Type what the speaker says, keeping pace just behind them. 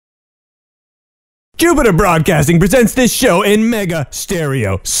Jupiter Broadcasting presents this show in mega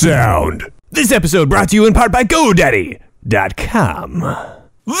stereo sound. This episode brought to you in part by GoDaddy.com.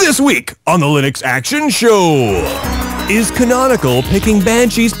 This week on the Linux Action Show, is Canonical picking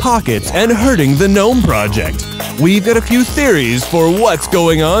Banshee's pockets and hurting the Gnome project? We've got a few theories for what's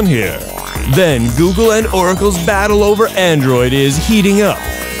going on here. Then Google and Oracle's battle over Android is heating up.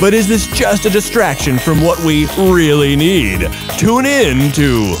 But is this just a distraction from what we really need? Tune in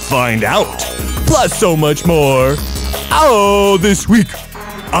to find out. Plus so much more. Oh, this week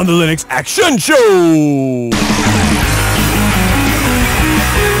on the Linux Action Show.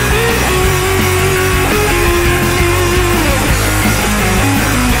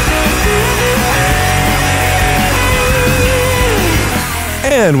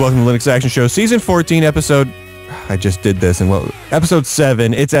 And welcome to Linux Action Show, Season 14, episode... I just did this, and episode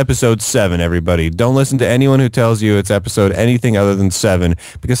 7. It's episode 7, everybody. Don't listen to anyone who tells you it's episode anything other than 7,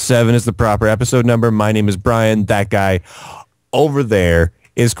 because 7 is the proper episode number. My name is Brian. That guy over there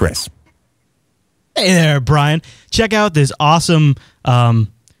is Chris. Hey there, Brian. Check out this awesome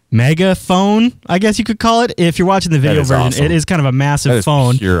megaphone, I guess you could call it. If you're watching the video version, awesome. It is kind of a massive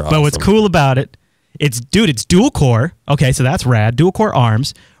phone. But what's cool about it, it's dual core. Okay, so that's rad. Dual core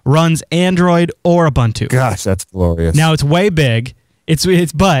ARMs. Runs Android or Ubuntu. Gosh, that's glorious. Now it's way big. It's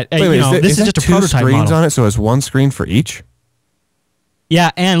wait, this is just a prototype screens model. On it, so it's one screen for each. Yeah,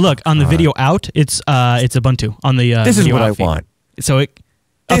 and look on the video out, it's Ubuntu on the. This is what I feed. want. So it.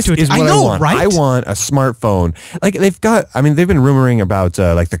 This is what I want. Right? I want a smartphone. Like they've got. I mean, they've been rumoring about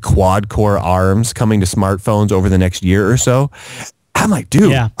like the quad core ARMs coming to smartphones over the next year or so. I'm like,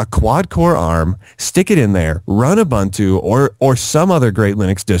 dude, a quad-core ARM, stick it in there, run Ubuntu or some other great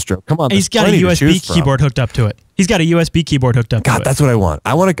Linux distro. Come on, he's got a USB keyboard hooked up to it. He's got a USB keyboard hooked up to it. God, that's what I want.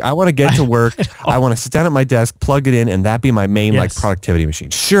 I want to get to work. I want to sit down at my desk, plug it in, and that be my main like productivity machine.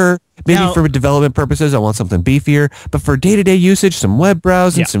 Sure, maybe for development purposes, I want something beefier, but for day-to-day usage, some web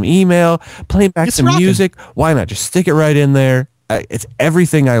browsing, some email, playing back some music, why not just stick it right in there? It's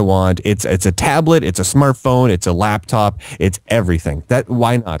everything I want. It's a tablet, it's a smartphone, it's a laptop, it's everything.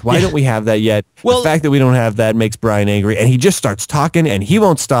 Why not? Why don't we have that yet? Well, the fact that we don't have that makes Brian angry, and he just starts talking, and he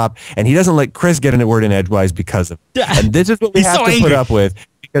won't stop, and he doesn't let Chris get a word in edgewise because of it. And this is what we have to put up with.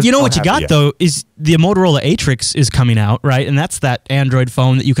 You know what you got, though, is the Motorola Atrix is coming out, right? And that's that Android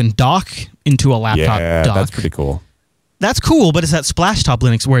phone that you can dock into a laptop dock. That's pretty cool. That's cool, but it's that splash top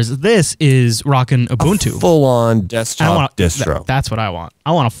Linux, whereas this is rocking Ubuntu. A full-on desktop distro. That's what I want.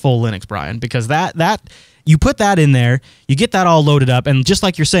 I want a full Linux, Brian, because that you put that in there, you get that all loaded up, and just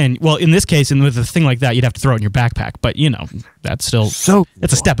like you're saying, well, in this case, and with a thing like that, you'd have to throw it in your backpack, but, you know, that's still,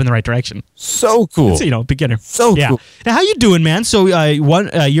 it's a step in the right direction. So cool. It's, beginner. So cool. Now, how you doing, man? So,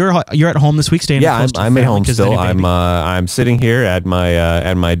 you're at home this week, staying close to I'm at home family, still. I'm sitting here at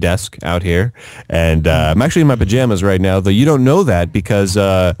my desk out here, and I'm actually in my pajamas right now, though you don't know that because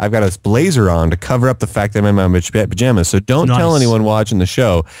I've got a blazer on to cover up the fact that I'm in my pajamas, so don't tell anyone watching the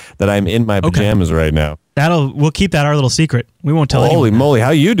show that I'm in my pajamas right now. We'll keep that our little secret. We won't tell anyone. Holy moly,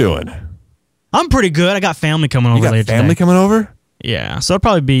 how you doing? I'm pretty good. I got family coming over later today. You got family coming over? Yeah, so it'll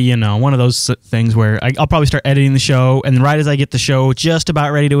probably be, one of those things where I'll probably start editing the show, and right as I get the show just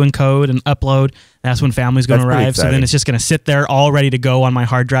about ready to encode and upload, that's when family's going to arrive. So then it's just going to sit there all ready to go on my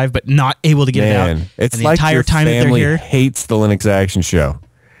hard drive, but not able to get it out. It's and like the entire your time family that they're here, hates the Linux Action Show.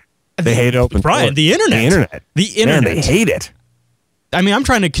 They hate open Brian, source. the internet. Man, they hate it. I mean, I'm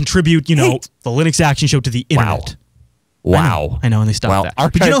trying to contribute, the Linux Action Show to the internet. Wow. I know, and they stopped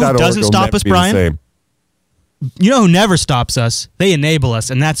that. But you know who doesn't stop us, Brian? You know who never stops us? They enable us,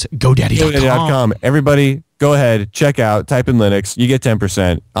 and that's GoDaddy.com. GoDaddy.com. Everybody, go ahead, check out, type in Linux, you get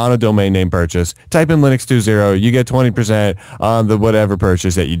 10% on a domain name purchase. Type in Linux 20, you get 20% on the whatever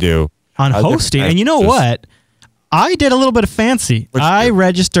purchase that you do. On hosting, and you know what? I did a little bit of fancy. I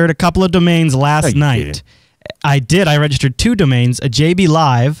registered a couple of domains last night. I did. I registered 2 domains, a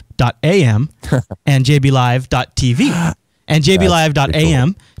jblive.am and jblive.tv. And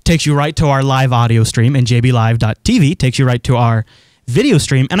jblive.am takes you right to our live audio stream, and jblive.tv takes you right to our video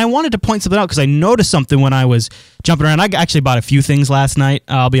stream. And I wanted to point something out because I noticed something when I was jumping around. I actually bought a few things last night.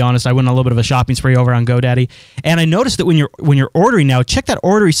 I'll be honest. I went on a little bit of a shopping spree over on GoDaddy, and I noticed that when you're ordering now, check that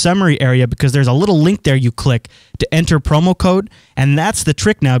ordering summary area because there's a little link there you click to enter promo code, and that's the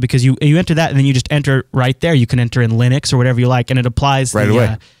trick now because you enter that and then you just enter right there. You can enter in Linux or whatever you like, and it applies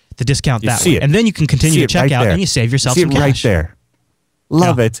the discount that way. And then you can continue to check out and you save yourself some cash. Right there.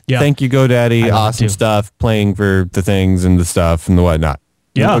 Love it. Yeah. Thank you, GoDaddy. Awesome stuff. Playing for the things and the stuff and the whatnot.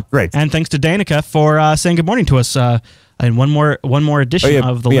 Yeah. Great. And thanks to Danica for saying good morning to us and one more edition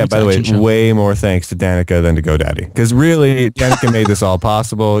of the Linux by the way, Action Show. way more thanks to Danica than to GoDaddy. Because really, Danica made this all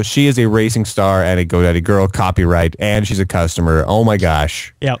possible. She is a racing star and a GoDaddy girl, copyright, and she's a customer. Oh my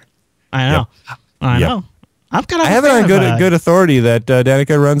gosh. Yep. I know. Yep. I know. I'm kind of. I have it on good authority that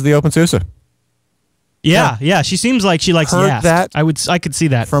Danica runs the OpenSUSE. Yeah. She seems like she likes Yast. That I could see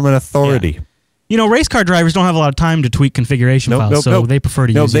that from an authority. Yeah. You know, race car drivers don't have a lot of time to tweak configuration files, so they prefer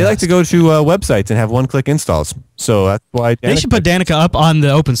to use they Yast. like to go to websites and have one-click installs. So that's why they should put Danica up on the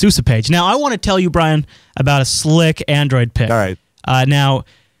OpenSUSE page. Now, I want to tell you, Brian, about a slick Android pick. All right.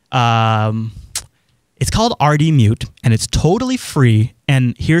 It's called RD Mute, and it's totally free.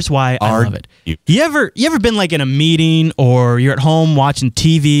 And here's why I love it. You ever been like in a meeting, or you're at home watching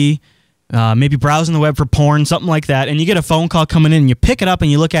TV? Maybe browsing the web for porn, something like that, and you get a phone call coming in, and you pick it up,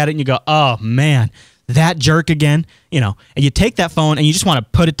 and you look at it, and you go, oh, man, that jerk again, and you take that phone, and you just want to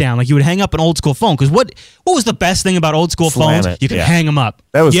put it down, like you would hang up an old-school phone, because what was the best thing about old-school phones? You could hang them up.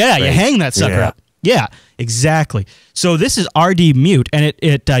 That was great. You hang that sucker up. Yeah, exactly. So this is RD Mute, and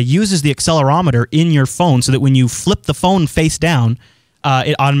it uses the accelerometer in your phone so that when you flip the phone face down,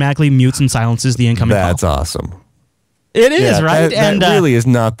 it automatically mutes and silences the incoming call. That's awesome. It is, right? That really is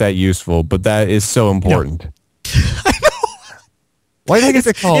not that useful, but that is so important. I know. Why do you think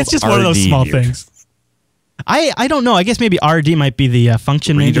it's called It's just RD one of those small mute? things. I don't know. I guess maybe RD might be the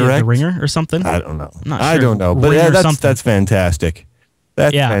function maybe of the ringer or something. I don't know. Not sure. I don't know. But that's fantastic.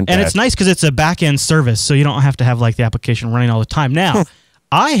 That's fantastic. And it's nice because it's a back-end service, so you don't have to have like the application running all the time. Now,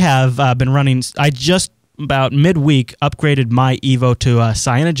 I have been running, I just about midweek upgraded my Evo to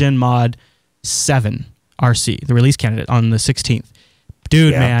Cyanogen Mod 7. RC, the release candidate, on the 16th.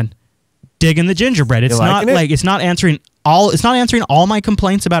 Dude, man, digging the gingerbread. It's not like it's not answering all my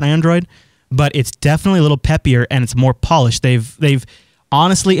complaints about Android, but it's definitely a little peppier and it's more polished. They've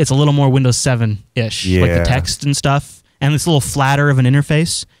honestly, it's a little more Windows 7-ish, like the text and stuff, and it's a little flatter of an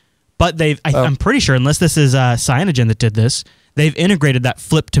interface. But I'm pretty sure, unless this is Cyanogen that did this, they've integrated that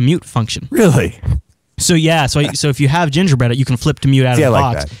flip to mute function. Really? So so if you have gingerbread, you can flip to mute out of the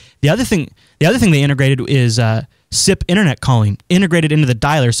box. That. The other thing they integrated is SIP internet calling integrated into the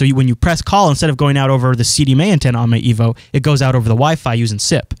dialer. So when you press call, instead of going out over the CDMA antenna on my Evo, it goes out over the Wi-Fi using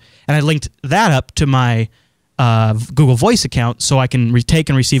SIP. And I linked that up to my Google Voice account, so I can take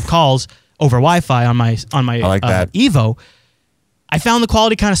and receive calls over Wi-Fi on my Evo. I found the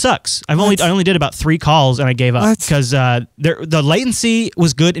quality kind of sucks. I only did about 3 calls and I gave up because the latency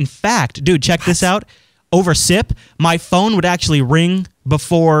was good. In fact, dude, check this out. Over SIP, my phone would actually ring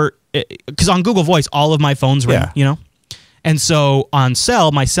before, because on Google Voice, all of my phones ring, And so on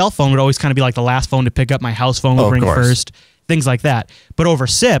my cell phone would always kind of be like the last phone to pick up. My house phone would ring first, things like that. But over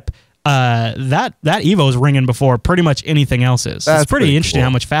SIP, that Evo is ringing before pretty much anything else is. It's pretty interesting how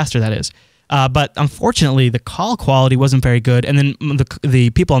much faster that is. But unfortunately, the call quality wasn't very good. And then the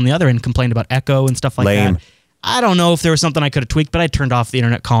people on the other end complained about echo and stuff like that. I don't know if there was something I could have tweaked, but I turned off the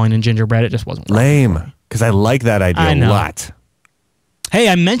internet calling in Gingerbread. It just wasn't lame. Because I like that idea a lot. Hey,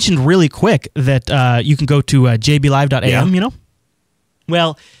 I mentioned really quick that you can go to jblive.am,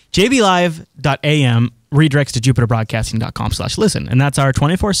 Well, jblive.am redirects to jupiterbroadcasting.com/listen, and that's our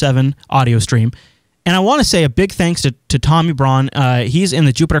 24/7 audio stream. And I want to say a big thanks to Tommy Braun. He's in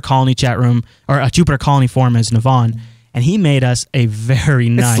the Jupiter Colony chat room, or Jupiter Colony forum as Navon, and he made us a very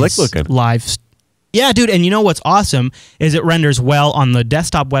nice live. Yeah, dude, and you know what's awesome is it renders well on the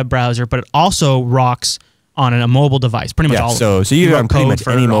desktop web browser, but it also rocks on a mobile device, pretty much all of them. So you on pretty much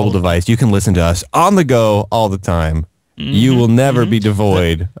any mobile device, you can listen to us on the go all the time. You will never be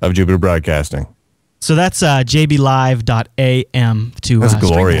devoid of Jupiter Broadcasting. So that's jblive.am to that's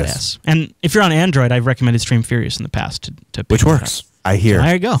glorious. And if you're on Android, I've recommended Stream Furious in the past to which works. I hear. So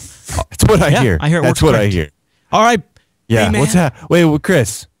there you go. That's what I hear. I hear it That's works what I hear. All right. Yeah. Hey, what's that? Wait,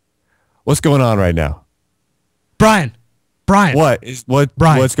 Chris. What's going on right now? Brian. Brian. Brian.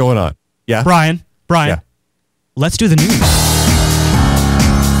 What's going on? Yeah. Brian. Yeah. Let's do the news.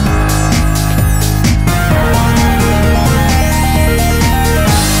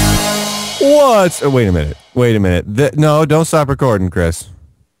 What? Oh, wait a minute. No, don't stop recording, Chris.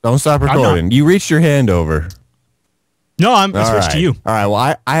 Don't stop recording. You reached your hand over. No, I switched to you. All right.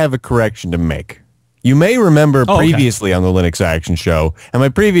 Well, I have a correction to make. You may remember previously on the Linux Action Show, and by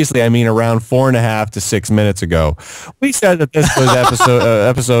previously I mean around 4.5 to 6 minutes ago, we said that this was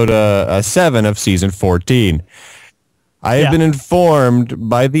episode 7 of season 14. I have been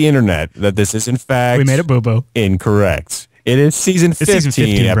informed by the internet that this is in fact we made a boo-boo. Incorrect. It is season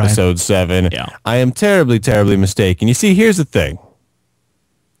 15, episode 7. Yeah. I am terribly, terribly mistaken. You see, here's the thing.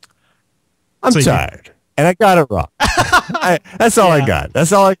 I'm tired. And I got it wrong. That's all I got.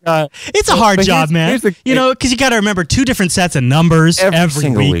 That's all I got. It's a hard job, man. Because you got to remember 2 different sets of numbers every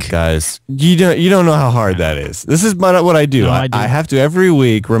single week, guys. You don't know how hard that is. This is what I do. No, I have to every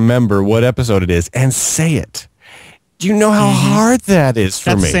week remember what episode it is and say it. Do you know how hard that is for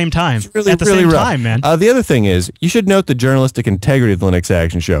me? At the same time. It's really, really rough. Man. The other thing is, you should note the journalistic integrity of the Linux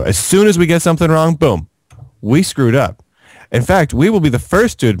Action Show. As soon as we get something wrong, boom, we screwed up. In fact, we will be the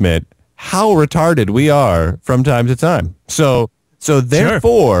first to admit how retarded we are from time to time. So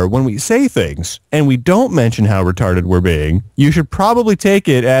therefore, when we say things and we don't mention how retarded we're being, you should probably take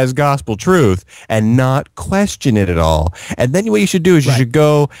it as gospel truth and not question it at all. And then what you should do is you should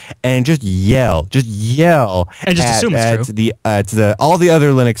go and just yell and just assume it's true. To all the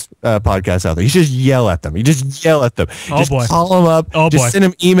other Linux podcasts out there. You just yell at them. You just yell at them. Just call them up. Just send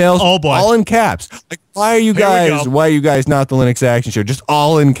them emails. All in caps. Like, why are you guys not the Linux Action Show? Just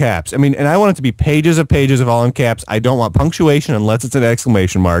all in caps. I mean, and I want it to be pages of all in caps. I don't want punctuation unless it's an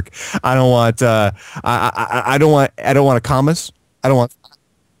exclamation mark. I don't want I don't want commas. I don't want.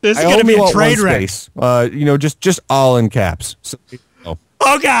 This is going to be a trade wreck. Just all in caps. So,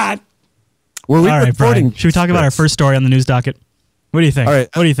 Oh God. All right, Brian. Should we talk about our first story on the news docket? What do you think? All right.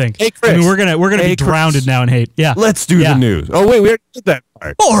 What do you think? Hey, Chris. I mean, we're gonna be drowned now in hate. Yeah. Let's do the news. Oh wait, we already did that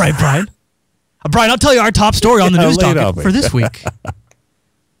part. All right, Brian. Brian, I'll tell you our top story on the news docket for this week.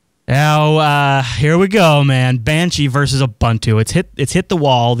 Now, here we go, man. Banshee versus Ubuntu. It's hit the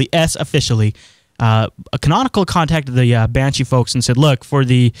wall. The S officially. Canonical contacted the Banshee folks and said, look, for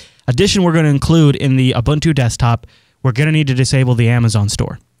the addition we're going to include in the Ubuntu desktop, we're going to need to disable the Amazon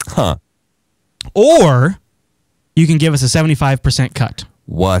store. Huh. Or you can give us a 75% cut.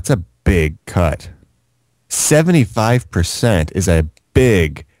 What's a big cut? 75% is a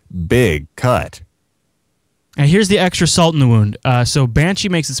big cut. And here's the extra salt in the wound. So Banshee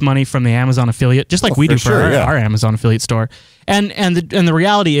makes its money from the Amazon affiliate, just like we do for our Amazon affiliate store. And the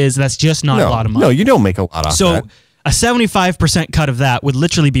reality is that's just not a lot of money. No, you don't make a lot off that. So a 75% cut of that would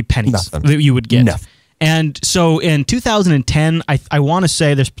literally be pennies that you would get. Nothing. And so in 2010, I want to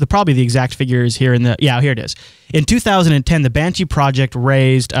say there's probably the exact figures here in the here it is. In 2010, the Banshee project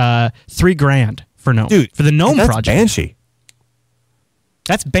raised $3,000 for Gnome. Dude, for the Gnome that's project. Banshee.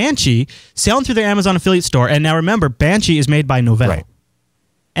 That's Banshee selling through their Amazon affiliate store. And now remember, Banshee is made by Novell. Right.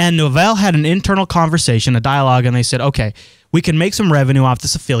 And Novell had an internal conversation, a dialogue, and they said, okay, we can make some revenue off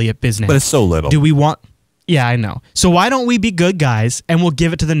this affiliate business. But it's so little. Do we want... Yeah, I know. So why don't we be good guys and we'll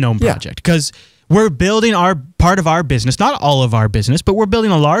give it to the Gnome project? Because we're building our part of our business, not all of our business, but we're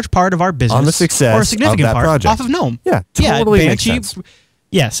building a large part of our business on the success or a significant of that part project. off of Gnome. Yeah, totally makes sense.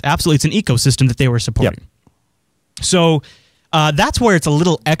 Yes, absolutely. It's an ecosystem that they were supporting. Yep. So that's where it's a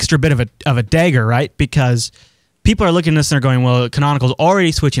little extra bit of a dagger, right? Because people are looking at this and they're going, well, Canonical's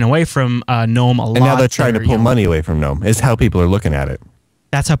already switching away from Gnome a lot. And now they're trying to pull money away from Gnome, is how people are looking at it.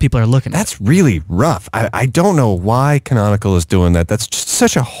 That's how people are looking at it. That's really rough. I don't know why Canonical is doing that. That's just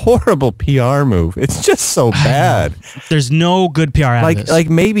such a horrible PR move. It's just so bad. There's no good PR out of this. Like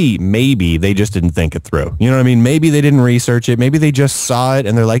maybe they just didn't think it through. You know what I mean? Maybe they didn't research it. Maybe they just saw it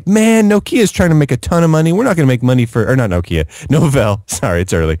and they're like, man, Nokia's trying to make a ton of money. We're not going to make money for, or not Nokia, Novell. Sorry,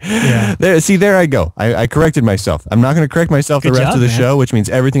 it's early. Yeah. There I go. I corrected myself. I'm not going to correct myself the rest of the show, which means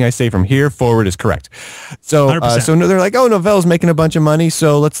everything I say from here forward is correct. So they're like, oh, Novell's making a bunch of money.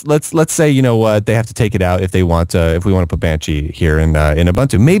 So let's say, you know what, they have to take it out if they want if we want to put Banshee here in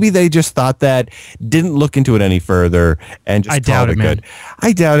Ubuntu. Maybe they just thought that, didn't look into it any further, and just called it good.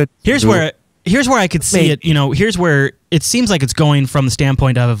 I doubt it. Here's where I could see it. You know, here's where it seems like it's going from the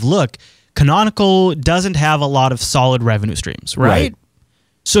standpoint of, look, Canonical doesn't have a lot of solid revenue streams, right?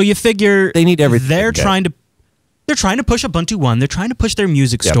 So you figure they need everything. They're trying to push Ubuntu One. They're trying to push their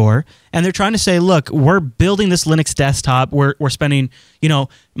music store, and they're trying to say, look, we're building this Linux desktop. We're spending,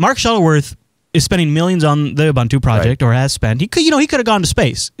 Mark Shuttleworth is spending millions on the Ubuntu project, or has spent. He could have gone to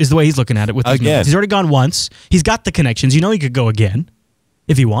space, is the way he's looking at it with his millions. He's already gone once. He's got the connections. He could go again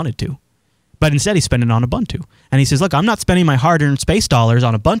if he wanted to. But instead, he's spending on Ubuntu. And he says, look, I'm not spending my hard-earned space dollars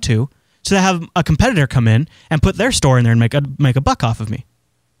on Ubuntu to have a competitor come in and put their store in there and make a buck off of me.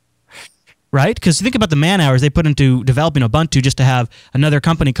 Right? Because think about the man hours they put into developing Ubuntu just to have another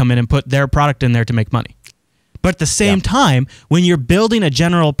company come in and put their product in there to make money. But at the same time, when you're building a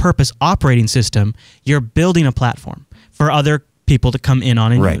general purpose operating system, you're building a platform for other people to come in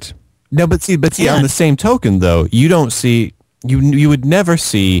on and use. No, but see, on the same token, though, you don't see... You would never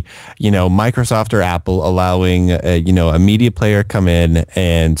see, Microsoft or Apple allowing, a media player come in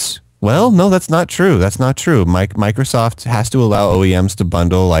and Well, no, that's not true. That's not true. Microsoft has to allow OEMs to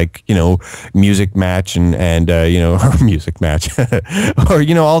bundle, like, Music Match and or Music Match, or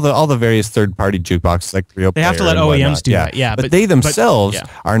all the various third-party jukeboxes like Real They have to let OEMs do that. Yeah, but they themselves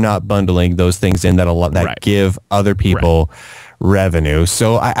are not bundling those things in that give other people revenue.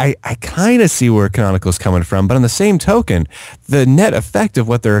 So I kind of see where Canonical's coming from, but on the same token, the net effect of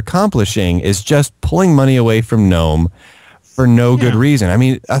what they're accomplishing is just pulling money away from Gnome for no good reason. I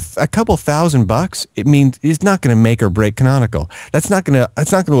mean, a couple $1,000, it means it's not going to make or break Canonical. That's not going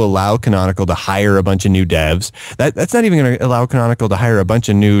to allow Canonical to hire a bunch of new devs. That's not even going to allow Canonical to hire a bunch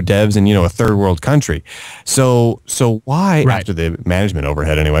of new devs in, a third world country. So why, after the management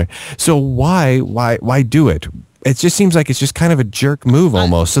overhead anyway, so why do it? It just seems like it's just kind of a jerk move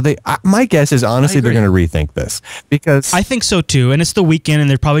almost. So my guess is honestly they're going to rethink this, because I think so too. And it's the weekend, and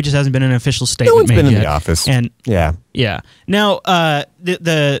there probably just hasn't been an official statement. No one's been in yet. The office, and yeah. Now,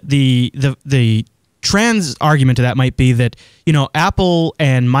 the trans argument to that might be that Apple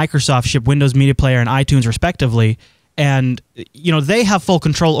and Microsoft ship Windows Media Player and iTunes respectively, and they have full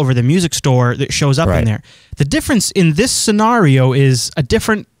control over the music store that shows up in there. The difference in this scenario is a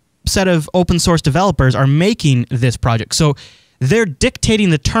different set of open source developers are making this project. So they're dictating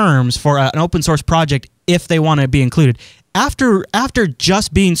the terms for an open source project if they want to be included. After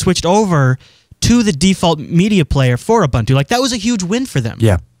just being switched over to the default media player for Ubuntu, like that was a huge win for them.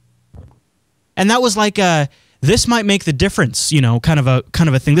 Yeah. And that was like this might make the difference, kind of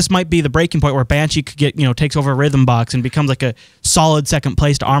a thing. This might be the breaking point where Banshee could get, takes over Rhythmbox and becomes like a solid second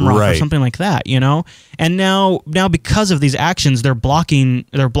place to Armrock or something like that, And now because of these actions, they're blocking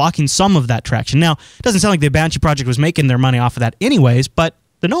some of that traction. Now, it doesn't sound like the Banshee project was making their money off of that anyways, but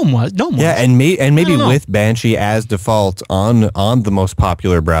the Gnome was. Yeah, and maybe with Banshee as default on the most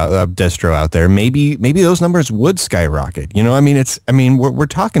popular distro out there, maybe those numbers would skyrocket. We're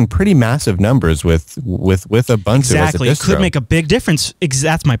talking pretty massive numbers with Ubuntu. Exactly, as a distro. It could make a big difference.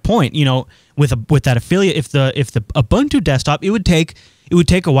 That's my point. With that affiliate, if the Ubuntu desktop, it would take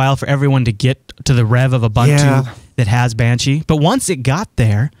a while for everyone to get to the rev of Ubuntu that has Banshee. But once it got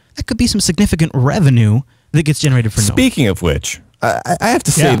there, that could be some significant revenue that gets generated for Gnome. Speaking of which, I have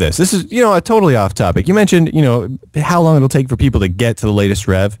to say this. This is, a totally off topic. You mentioned, how long it'll take for people to get to the latest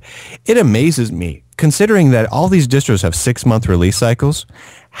rev. It amazes me, considering that all these distros have 6-month release cycles,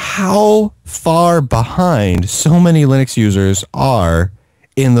 how far behind so many Linux users are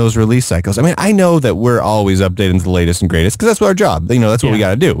in those release cycles. I mean, I know that we're always updating to the latest and greatest because that's our job. That's what we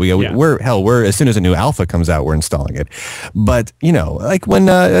got to do. We're as soon as a new alpha comes out, we're installing it. But, like when,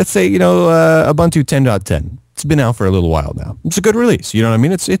 let's say, Ubuntu 10.10. It's been out for a little while now. It's a good release. You know what I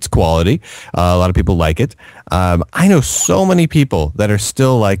mean? It's quality. A lot of people like it. I know so many people that are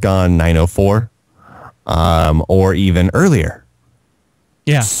still like on 904 or even earlier.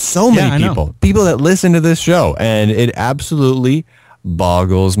 Yeah. So many people. People that listen to this show. And it absolutely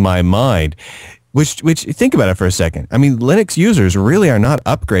boggles my mind. Which think about it for a second. I mean, Linux users really are not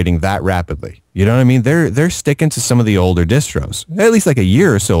upgrading that rapidly. You know what I mean? They're sticking to some of the older distros, at least like a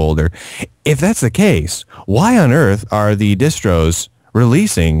year or so older. If that's the case, why on earth are the distros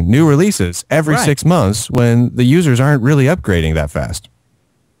releasing new releases every 6 months when the users aren't really upgrading that fast?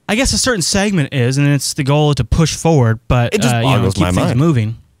 I guess a certain segment is, and it's the goal to push forward, but it just boggles keep my things mind.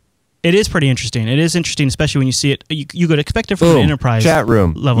 Moving. It is pretty interesting. It is interesting, especially when you see it. You could expect it from an enterprise chat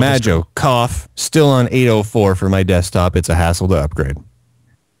room level. Majo, cough, still on 804 for my desktop. It's a hassle to upgrade.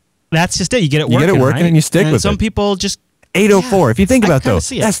 That's just it. You get it working. You get it working, and you stick with it. Some people just 804. If you think about those,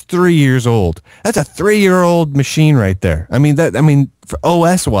 that's 3 years old. That's a 3-year-old machine right there. I mean, for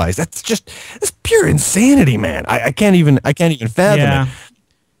OS wise, that's pure insanity, man. I can't even fathom it.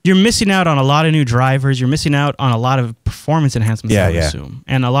 You're missing out on a lot of new drivers. You're missing out on a lot of performance enhancements, I would assume,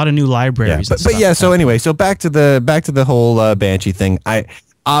 and a lot of new libraries. So anyway, so back to the whole Banshee thing.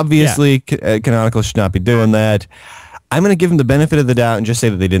 Canonical should not be doing that. I'm going to give them the benefit of the doubt and just say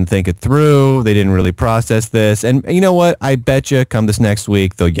that they didn't think it through. They didn't really process this. And you know what? I bet you come this next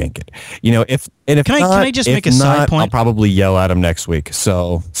week, they'll yank it. Can I just make a side point? I'll probably yell at them next week.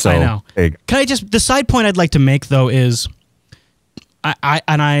 So I know. The side point I'd like to make though is I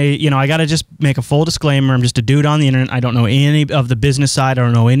got to just make a full disclaimer. I'm just a dude on the internet. I don't know any of the business side. I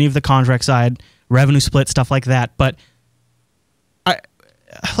don't know any of the contract side, revenue split, stuff like that. But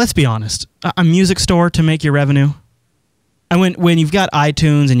let's be honest. A music store to make your revenue. And when you've got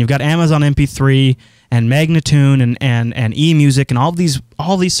iTunes and you've got Amazon MP3 and Magnatune and eMusic and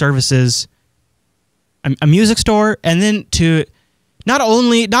all these services, a music store, and then to not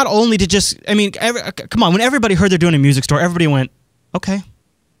only to just, I mean, come on, when everybody heard they're doing a music store, everybody went, okay,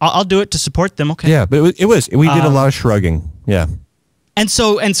 I'll do it to support them. Okay. Yeah, but we did a lot of shrugging. Yeah. And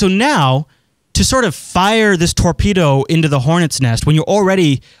so now, to sort of fire this torpedo into the hornet's nest when you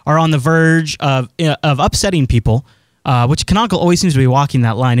already are on the verge of upsetting people, which Canonical always seems to be walking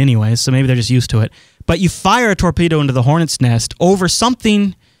that line anyway, so maybe they're just used to it. But you fire a torpedo into the hornet's nest over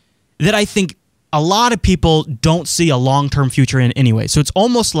something that I think a lot of people don't see a long-term future in anyway. So it's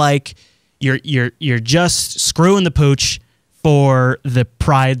almost like you're just screwing the pooch for the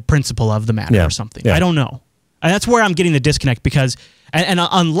pride principle of the matter or something. I don't know. And that's where I'm getting the disconnect, because and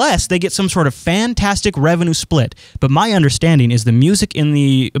unless they get some sort of fantastic revenue split. But my understanding is the music in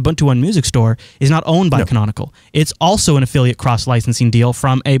the Ubuntu One Music Store is not owned by Canonical. It's also an affiliate cross-licensing deal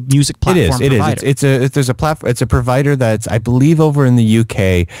from a music platform provider. It is. There's a platform. It's a provider that's, I believe, over in the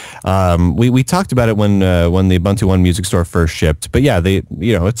UK. We talked about it when the Ubuntu One Music Store first shipped. But yeah,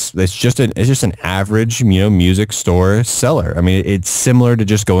 it's just an average music store seller. I mean, it's similar to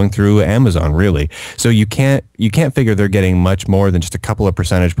just going through Amazon, really. So you can't figure they're getting much more than just a couple of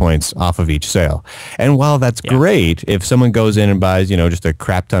percentage points off of each sale. And while that's great, if someone goes in and buys, just a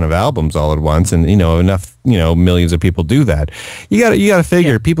crap ton of albums all at once, and enough, millions of people do that, you got to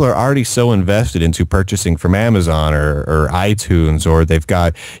figure people are already so invested into purchasing from Amazon or iTunes, or they've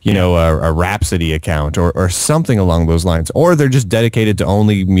got a Rhapsody account or something along those lines, or they're just dedicated to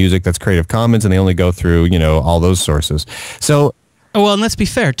only music that's Creative Commons and they only go through all those sources. So, well, and let's be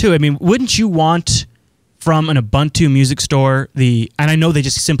fair too. I mean, wouldn't you want from an Ubuntu music store, and I know they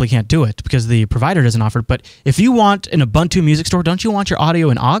just simply can't do it because the provider doesn't offer it, but if you want an Ubuntu music store, don't you want your audio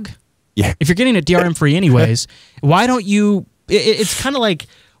in OGG? Yeah. If you're getting it DRM free anyways, why don't you, it's kind of like,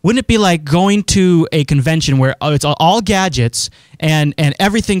 wouldn't it be like going to a convention where it's all gadgets and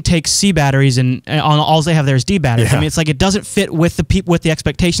everything takes C batteries and all they have there is D batteries? Yeah. I mean, it's like it doesn't fit with the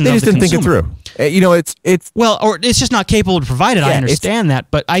expectations of the consumer. They just didn't think it through. It's well, or it's just not capable to provide it. I understand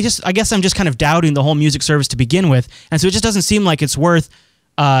that, but I guess I'm just kind of doubting the whole music service to begin with, and so it just doesn't seem like it's worth.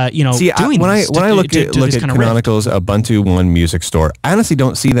 Doing when I look at Canonical's Ubuntu One Music Store, I honestly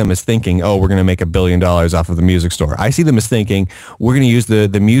don't see them as thinking, oh, we're going to make $1 billion off of the music store. I see them as thinking, we're going to use the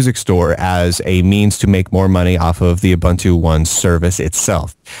music store as a means to make more money off of the Ubuntu One service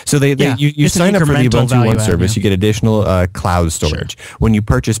itself. So you sign up for the Ubuntu One service, you get additional cloud storage. Sure. When you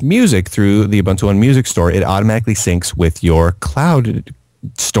purchase music through the Ubuntu One Music Store, it automatically syncs with your cloud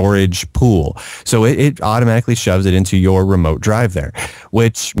storage pool. So it automatically shoves it into your remote drive there,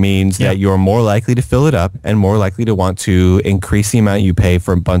 which means that you're more likely to fill it up and more likely to want to increase the amount you pay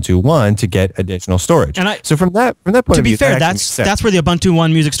for Ubuntu One to get additional storage. And so from that point of view, to be fair, that's where the Ubuntu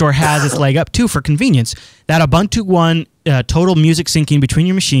One Music Store has its leg up too for convenience. That Ubuntu One total music syncing between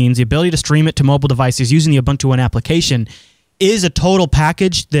your machines, the ability to stream it to mobile devices using the Ubuntu One application is a total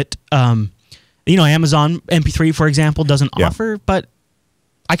package that Amazon MP3, for example, doesn't offer, but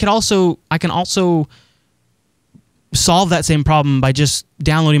I can also solve that same problem by just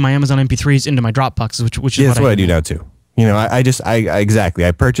downloading my Amazon MP3s into my Dropbox, which is what I do now too.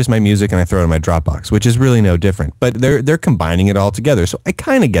 I purchase my music and I throw it in my Dropbox, which is really no different. But they're combining it all together, so I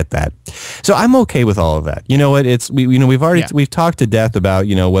kind of get that. So I'm okay with all of that. You know what? We've talked to death about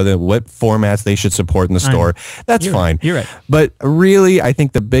what formats they should support in the store. That's fine. You're right. But really, I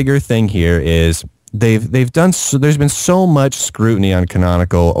think the bigger thing here is they've done so, there's been so much scrutiny on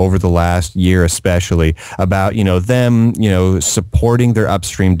Canonical over the last year, especially about them supporting their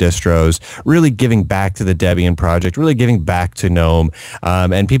upstream distros, really giving back to the Debian project, really giving back to Gnome,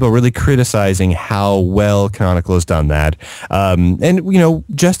 and people really criticizing how well Canonical has done that, and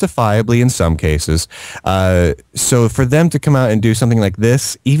justifiably in some cases. So for them to come out and do something like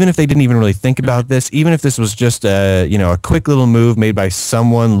this, even if they didn't even really think about this, even if this was just a quick little move made by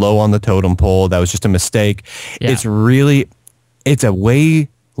someone low on the totem pole that was just a mistake, it's a way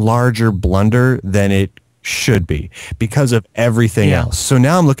larger blunder than it should be because of everything else. So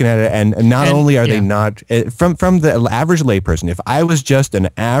now I'm looking at it, and not only are they not from the average layperson, if I was just an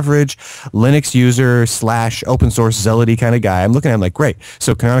average Linux user / open source zealoty kind of guy, I'm looking at it like, great,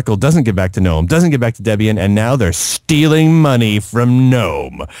 so Canonical doesn't get back to Gnome, doesn't get back to Debian, and now they're stealing money from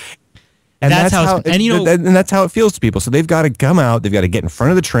Gnome. And that's how it feels to people. So they've got to come out, they've got to get in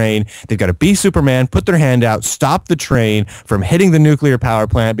front of the train, they've got to be Superman, put their hand out, stop the train from hitting the nuclear power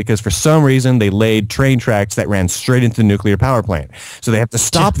plant because for some reason they laid train tracks that ran straight into the nuclear power plant. So they have to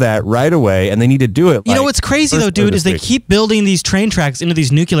stop that right away, and they need to do it. What's crazy though, dude, is they keep building these train tracks into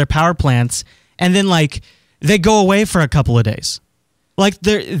these nuclear power plants, and then they go away for a couple of days.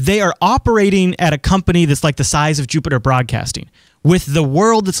 They are operating at a company that's like the size of Jupiter Broadcasting, with the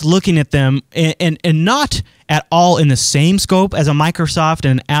world that's looking at them and not at all in the same scope as a Microsoft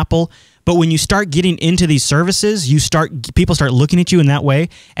and an Apple, But when you start getting into these services, people start looking at you in that way,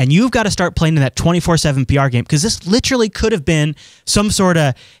 and you've got to start playing in that 24/7 PR game, because this literally could have been some sort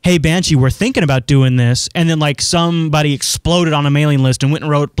of, hey, Banshee, we're thinking about doing this, and then like somebody exploded on a mailing list and went and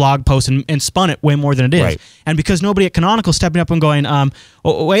wrote blog posts and spun it way more than it is. Right. And because nobody at Canonical stepping up and going,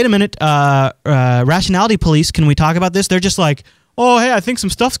 wait a minute, rationality police, can we talk about this? They're just like, oh, hey, I think some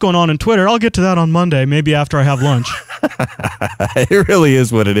stuff's going on in Twitter. I'll get to that on Monday, maybe after I have lunch. It really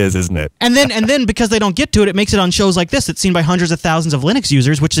is what it is, isn't it? And then because they don't get to it, it makes it on shows like this that's seen by hundreds of thousands of Linux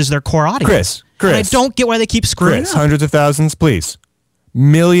users, which is their core audience. Chris. And I don't get why they keep screwing up. Hundreds of thousands, please.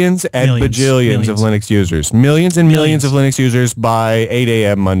 Millions and bajillions of Linux users. Millions and millions of Linux users by 8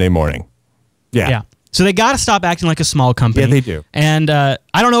 a.m. Monday morning. Yeah. So they got to stop acting like a small company. Yeah, they do. And I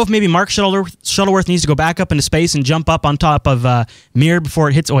don't know if maybe Mark Shuttleworth needs to go back up into space and jump up on top of Mir before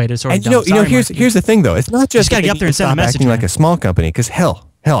it hits. Oh, wait, it's already done. Here's the thing, though. It's not just got to get up there and send a message. Acting like a small company, because hell,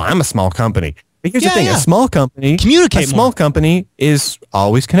 I'm a small company. But here's the thing: a small company, company is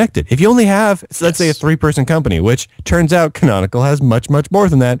always connected. If you only have, let's say, a 3-person company, which turns out Canonical has much more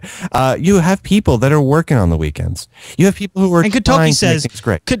than that, you have people that are working on the weekends. You have people who are and trying to make things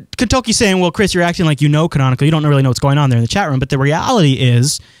great. Kentucky's saying, "Well, Chris, you're acting like you know Canonical. You don't really know what's going on there in the chat room." But the reality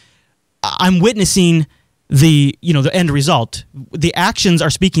is, I'm witnessing the end result. The actions are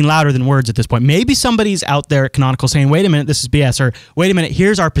speaking louder than words at this point. Maybe somebody's out there at Canonical saying, wait a minute, this is BS, or wait a minute,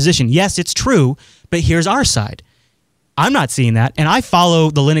 here's our position. Yes, it's true, but here's our side. I'm not seeing that, and I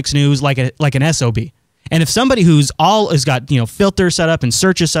follow the Linux news like an SOB. And if somebody who's has got filters set up and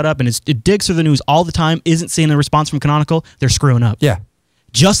searches set up and it digs through the news all the time isn't seeing the response from Canonical, they're screwing up. Yeah.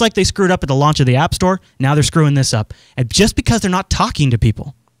 Just like they screwed up at the launch of the App Store, now they're screwing this up. And just because they're not talking to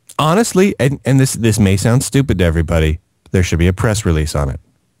people. Honestly, and this may sound stupid to everybody, there should be a press release on it.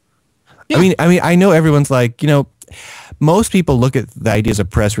 Yeah. I mean, I know everyone's like, most people look at the ideas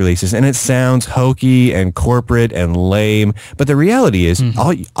of press releases and it sounds hokey and corporate and lame, but the reality is,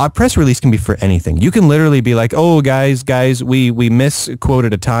 a press release can be for anything. You can literally be like, oh, guys, we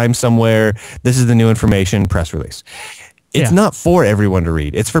misquoted a time somewhere. This is the new information, press release. It's not for everyone to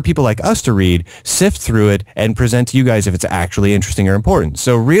read. It's for people like us to read, sift through it, and present to you guys if it's actually interesting or important.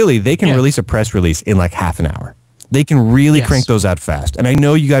 So really, they can release a press release in like half an hour. They can really crank those out fast. And I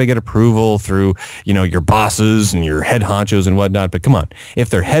know you got to get approval through, your bosses and your head honchos and whatnot, but come on. If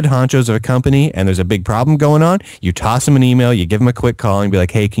they're head honchos of a company and there's a big problem going on, you toss them an email, you give them a quick call and be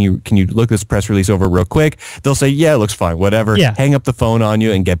like, hey, can you look this press release over real quick? They'll say, yeah, it looks fine, whatever. Yeah. Hang up the phone on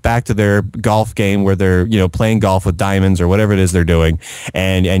you and get back to their golf game where they're, playing golf with diamonds or whatever it is they're doing.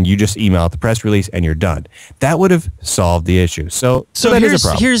 And you just email out the press release and you're done. That would have solved the issue. So here's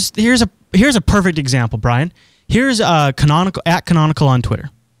a perfect example, Brian. Here's Canonical on Twitter.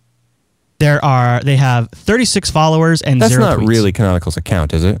 They have 36 followers and 0 tweets. That's not really Canonical's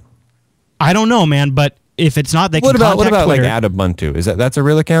account, is it? I don't know, man. But if it's not, they can contact Twitter. What about like Ubuntu? That's a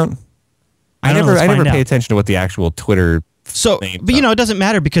real account? I never pay attention to what the actual Twitter. But it doesn't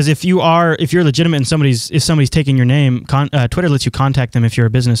matter, because if you're legitimate and somebody's taking your name, Twitter lets you contact them if you're a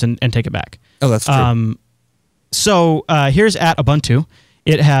business and take it back. Oh, that's true. So here's at Ubuntu.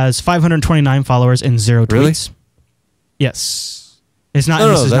 It has 529 followers and 0 tweets. Really? Yes. It's not.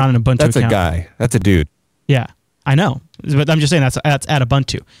 This is not an Ubuntu account. That's a guy. That's a dude. Yeah, I know. But I'm just saying that's at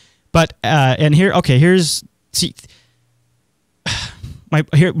Ubuntu. But and here's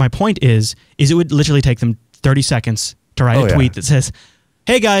my point is it would literally take them 30 seconds to write a tweet that says,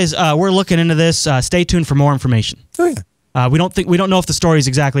 "Hey guys, we're looking into this. Stay tuned for more information." Oh yeah. We don't know if the story is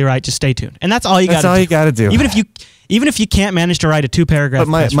exactly right. Just stay tuned, and that's all you got to do. That's all you got to do. Even if you can't manage to write a 2-paragraph.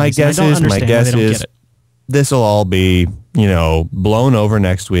 But my guess is this will all be blown over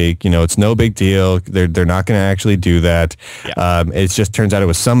next week. It's no big deal. They're not going to actually do that. Yeah. It just turns out it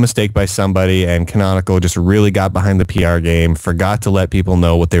was some mistake by somebody, and Canonical just really got behind the PR game, forgot to let people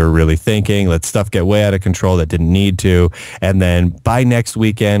know what they were really thinking, let stuff get way out of control that didn't need to, and then by next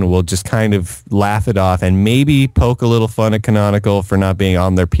weekend, we'll just kind of laugh it off and maybe poke a little fun at Canonical for not being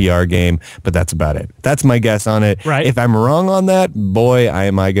on their PR game, but that's about it. That's my guess on it. Right. If I'm wrong on that, boy,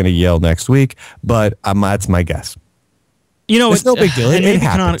 am I going to yell next week, but that's my guess. It's no big deal. It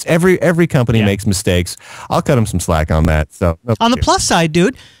happens. Every company makes mistakes. I'll cut them some slack on that. So on the plus side,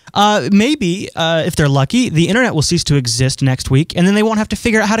 dude, maybe if they're lucky, the internet will cease to exist next week, and then they won't have to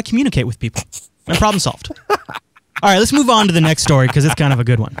figure out how to communicate with people. And problem solved. All right, let's move on to the next story because it's kind of a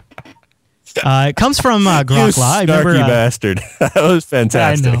good one. It comes from Grokla. You snarky bastard. That was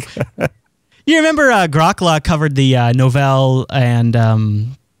fantastic. I know. You remember Grokla covered the Novell and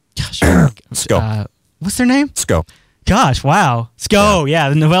Sco. What's their name? Sco. Gosh, wow. SCO, yeah,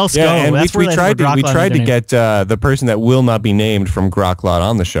 the Novell SCO. Yeah, and that's we tried to get the person that will not be named from Groklot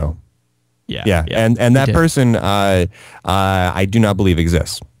on the show. Yeah. And that person, I do not believe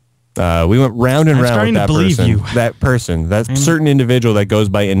exists. We went round and round with that person. That certain individual that goes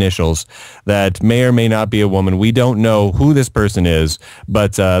by initials that may or may not be a woman. We don't know who this person is,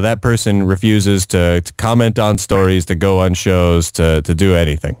 but that person refuses to comment on stories, to go on shows, to do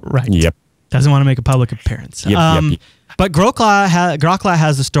anything. Right. Yep. Doesn't want to make a public appearance. Yep. But Grokla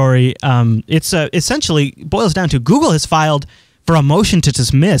has the story. It's essentially boils down to Google has filed for a motion to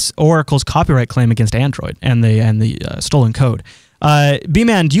dismiss Oracle's copyright claim against Android and the stolen code.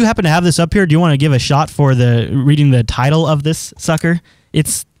 B-Man, do you happen to have this up here? Do you want to give a shot for reading the title of this sucker?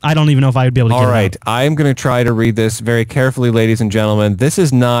 I don't even know if I would be able to get it. All right, I'm going to try to read this very carefully, ladies and gentlemen. This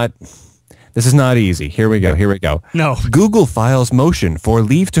is not easy. Here we go. No. Google files motion for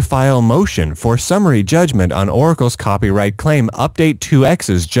leave to file motion for summary judgment on Oracle's copyright claim. Update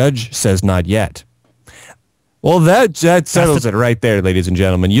 2X's. Judge says not yet. Well, that settles it right there, ladies and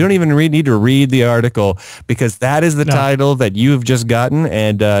gentlemen. You don't even need to read the article because that is the title that you've just gotten,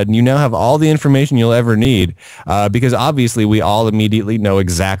 and you now have all the information you'll ever need because obviously we all immediately know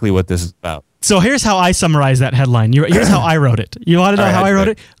exactly what this is about. So here's how I summarize that headline. Here's how I wrote it. You want to know how I wrote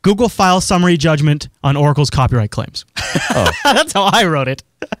it? Google files summary judgment on Oracle's copyright claims. Oh. That's how I wrote it.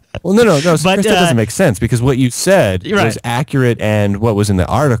 Well, no. But, that doesn't make sense because what you said was accurate and what was in the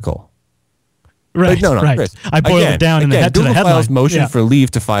article. Right, right. Chris, I boiled it down in the head to the headline. Files motion for leave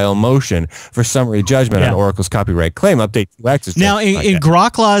to file motion for summary judgment on Oracle's copyright claim. Update 2X. Now, in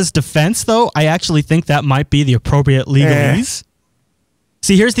Grokla's defense, though, I actually think that might be the appropriate legalese.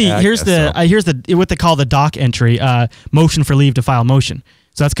 See, here's what they call the doc entry, motion for leave to file motion.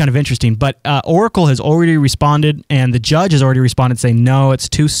 So that's kind of interesting. But Oracle has already responded, and the judge has already responded saying, no, it's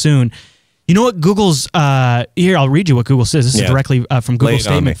too soon. You know what Google's, here, I'll read you what Google says. This is directly from Google's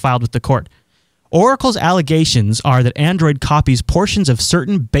statement filed with the court. Oracle's allegations are that Android copies portions of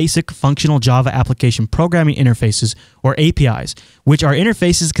certain basic functional Java application programming interfaces, or APIs, which are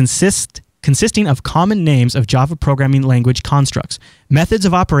interfaces consisting of common names of Java programming language constructs, methods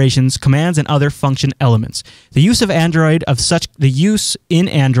of operations, commands, and other function elements. The use in Android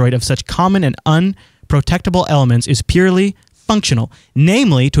of such common and unprotectable elements is purely functional,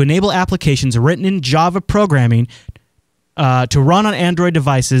 namely to enable applications written in Java programming to run on Android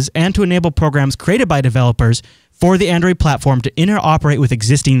devices and to enable programs created by developers for the Android platform to interoperate with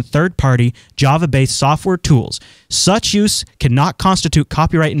existing third-party Java-based software tools. Such use cannot constitute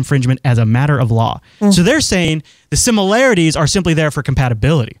copyright infringement as a matter of law. So they're saying the similarities are simply there for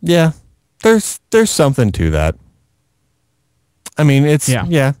compatibility. Yeah, there's something to that. I mean, it's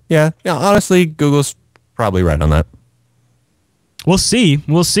yeah. Honestly, Google's probably right on that. We'll see.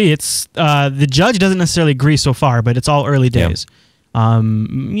 It's the judge doesn't necessarily agree so far, but it's all early days.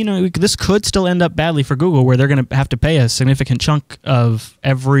 This could still end up badly for Google, where they're going to have to pay a significant chunk of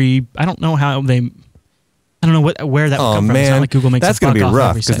every. I don't know where that would come from. It's not like Google makes that's going to be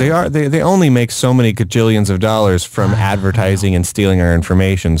rough because they only make so many gajillions of dollars from advertising and stealing our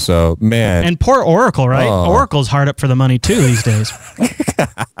information. So and poor Oracle, right? Oracle's hard up for the money too these days.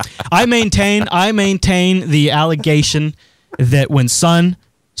 I maintain the allegation that when Sun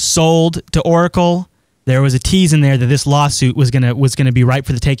sold to Oracle, there was a tease in there that this lawsuit was gonna be ripe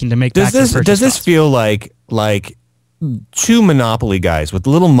for the taking to make back their purchase Does this feel like two monopoly guys with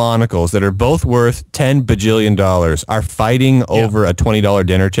little monocles that are both worth $10 bajillion are fighting over a $20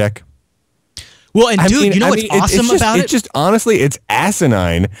 dinner check? Well, and dude, you know what's awesome about it? It's just, honestly, it's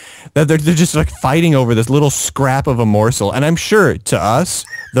asinine that they're just like fighting over this little scrap of a morsel. And I'm sure to us,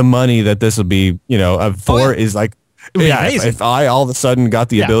 the money that this will be, is like, if I all of a sudden got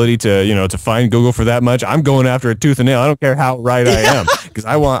the ability to, to find Google for that much, I'm going after it tooth and nail. I don't care how right I am because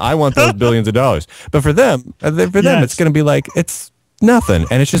I want those billions of dollars. But for them, it's going to be like, it's nothing.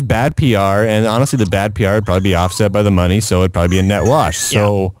 And it's just bad PR. And honestly, the bad PR would probably be offset by the money. So it'd probably be a net wash.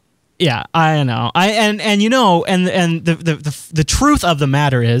 So yeah, I know. The truth of the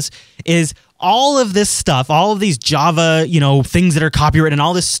matter is all of this stuff, all of these Java, things that are copyrighted and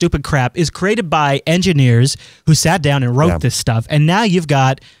all this stupid crap is created by engineers who sat down and wrote this stuff. And now you've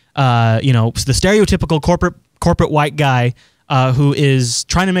got, the stereotypical corporate white guy who is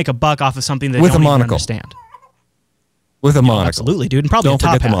trying to make a buck off of something they don't even understand. With a monocle. Absolutely, dude. And probably a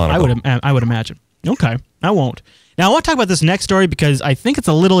top hat, I would imagine. Okay, I won't. Now, I want to talk about this next story because I think it's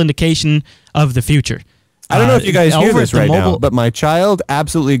a little indication of the future. I don't know if you guys hear this right now, but my child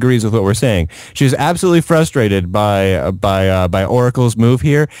absolutely agrees with what we're saying. She's absolutely frustrated by Oracle's move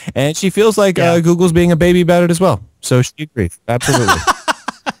here, and she feels like Google's being a baby about it as well. So she agrees. Absolutely.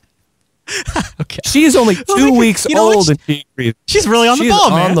 Okay. She is only 2 weeks old, and she agrees. She's really on the ball,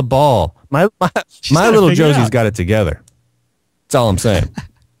 man. She's on the ball. My little Josie's got it together. That's all I'm saying.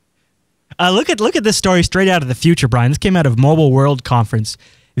 Look at this story straight out of the future, Brian. This came out of Mobile World Conference.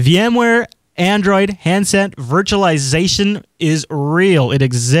 VMware Android handset virtualization is real. It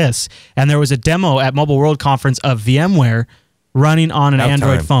exists. And there was a demo at Mobile World Conference of VMware running on an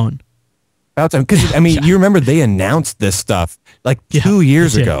Android phone. About time. Because, I mean, you remember they announced this stuff like 2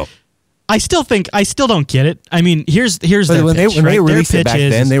 years ago. I still don't get it. I mean, here's their when pitch, they released it back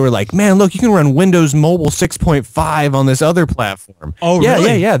then, they were like, man, look, you can run Windows Mobile 6.5 on this other platform. Oh, yeah,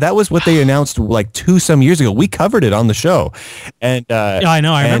 really? Yeah. That was what they announced like some years ago. We covered it on the show. And yeah, I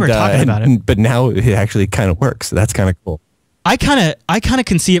know. I remember talking about it. But now it actually kind of works. So that's kind of cool. I kind of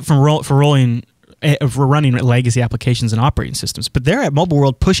can see it for running legacy applications and operating systems. But they're at Mobile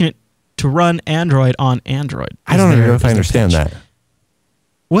World pushing it to run Android on Android. I don't know if I understand that.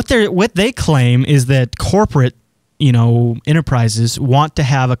 What they claim is that corporate, enterprises want to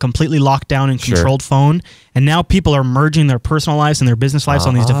have a completely locked down and controlled phone, and now people are merging their personal lives and their business lives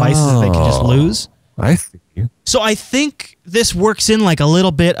on these devices that they can just lose. I see. So I think this works in like a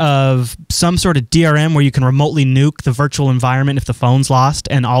little bit of some sort of DRM where you can remotely nuke the virtual environment if the phone's lost,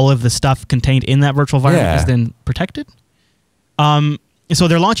 and all of the stuff contained in that virtual environment is then protected. So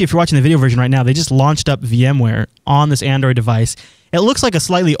they're launching, if you're watching the video version right now, they just launched up VMware on this Android device. It looks like a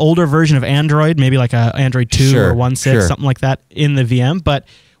slightly older version of Android, maybe like a Android 2 or 1.6, something like that in the VM. But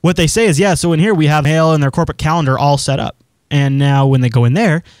what they say is, so in here we have Mail and their corporate calendar all set up. And now when they go in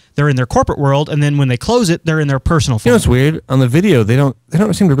there, they're in their corporate world, and then when they close it, they're in their personal phone. You know what's weird? On the video, they don't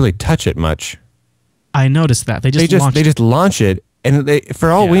seem to really touch it much. I noticed that. They just launch it, and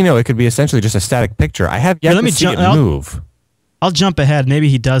for all we know, it could be essentially just a static picture. I have yet to see it move. I'll jump ahead. Maybe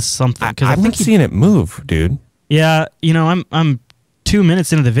he does something. I'm not seeing it move, dude. Yeah, I'm 2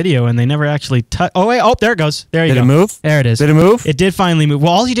 minutes into the video and they never actually touch. Oh wait, there it goes. There you go. Did it move? There it is. Did it move? It did finally move.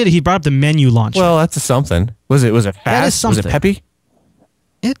 Well, all he did, he brought up the menu launcher. Well, that's something. Was it fast? That is something. Was it peppy?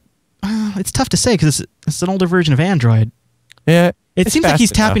 It's tough to say because it's an older version of Android. Yeah. It seems like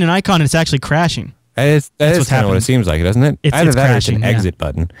he's tapping an icon and it's actually crashing. That is kind of what it seems like, doesn't it? Either that or it's an exit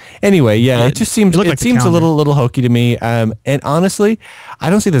button. Anyway, it just seems it seems a little hokey to me. And honestly, I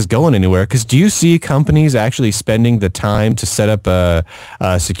don't see this going anywhere. Because do you see companies actually spending the time to set up a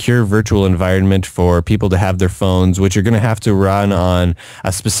secure virtual environment for people to have their phones, which are going to have to run on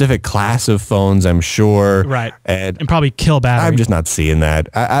a specific class of phones, I'm sure. Right. And probably kill battery. I'm just not seeing that.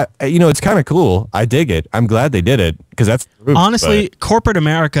 It's kind of cool. I dig it. I'm glad they did it because that's the truth, honestly, corporate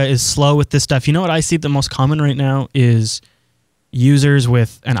America is slow with this stuff. You know what I see the most common right now is users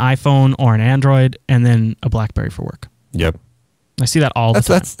with an iPhone or an Android and then a BlackBerry for work. Yep. I see that all the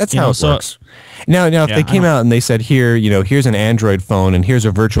time. That's how it works. Now, if they came out and they said, here's an Android phone and here's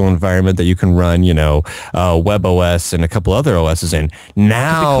a virtual environment that you can run, WebOS and a couple other OSs in.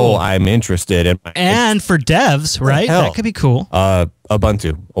 Now cool. I'm interested. And for devs, right? That could be cool.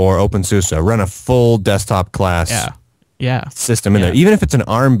 Ubuntu or OpenSUSE, run a full desktop class system in there. Even if it's an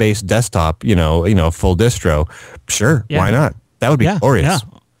ARM-based desktop, full distro, sure, why not? That would be glorious.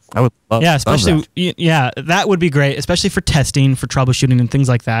 Yeah. I would love especially that would be great, especially for testing, for troubleshooting, and things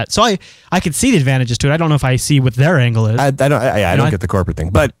like that. So I could see the advantages to it. I don't know if I see what their angle is. I don't get the corporate thing,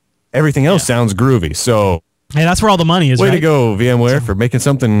 but everything else sounds groovy. So hey, that's where all the money is. Way to go, VMware, for making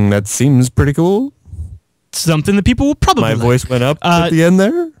something that seems pretty cool. Something that people will probably. My voice went up at the end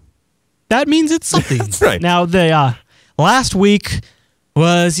there. That means it's something. That's right. Now the last week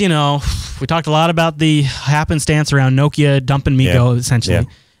was we talked a lot about the happenstance around Nokia dumping MeeGo essentially. Yeah.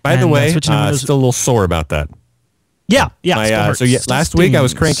 By the way, still a little sore about that. Yeah. Last week I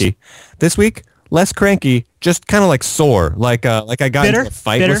was cranky. This week, less cranky, just kind of like sore. Like I got into a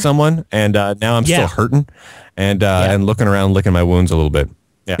fight with someone, and now I'm still hurting, and looking around, licking my wounds a little bit.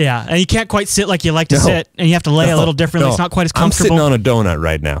 Yeah, and you can't quite sit like you like to sit, and you have to lay a little differently. It's not quite as comfortable. I'm sitting on a donut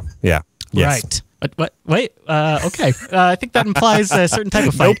right now. Yeah. Yes. Right. What? Wait. Okay. I think that implies a certain type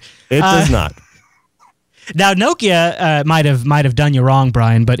of fight. Nope, it does not. Now, Nokia might have done you wrong,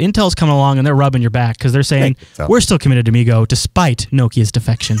 Brian, but Intel's coming along and they're rubbing your back because they're saying, we're still committed to MeeGo despite Nokia's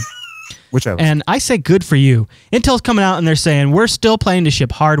defection. And I say good for you. Intel's coming out and they're saying, we're still planning to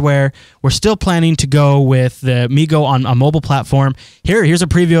ship hardware. We're still planning to go with the MeeGo on a mobile platform. Here's a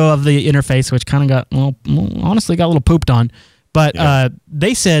preview of the interface, which kind of honestly got a little pooped on. But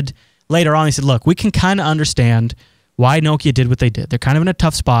they said later on, they said, look, we can kind of understand why Nokia did what they did. They're kind of in a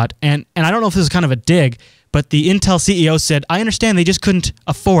tough spot. And I don't know if this is kind of a dig, but the Intel CEO said, I understand they just couldn't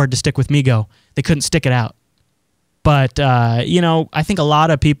afford to stick with MeeGo. They couldn't stick it out. But, I think a lot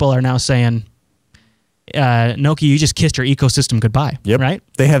of people are now saying, Nokia, you just kissed your ecosystem goodbye. Yep. Right?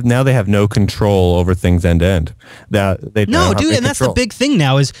 They have no control over things end to end. No, dude, and that's the big thing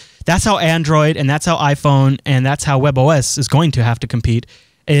now is that's how Android and that's how iPhone and that's how WebOS is going to have to compete.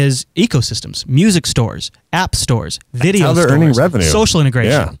 is ecosystems, music stores, app stores, video how they're stores, earning revenue. social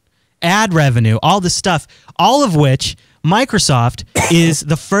integration, ad revenue, all this stuff, all of which Microsoft is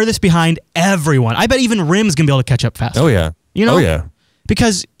the furthest behind everyone. I bet even RIM's going to be able to catch up faster. Oh, yeah. You know? Oh, yeah.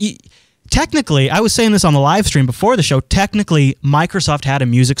 Because technically, I was saying this on the live stream before the show, technically, Microsoft had a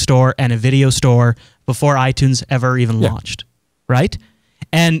music store and a video store before iTunes ever even launched, right?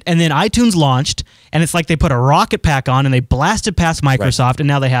 And then iTunes launched, and it's like they put a rocket pack on and they blasted past Microsoft, and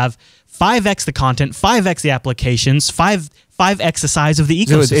now they have 5x the content, 5x the applications, 5x the size of the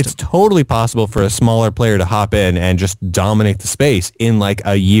ecosystem. So it's totally possible for a smaller player to hop in and just dominate the space in like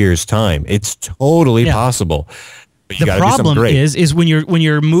a year's time. It's totally possible. But you the problem is when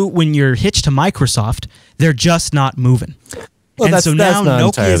you're hitched to Microsoft, they're just not moving. Well, and so now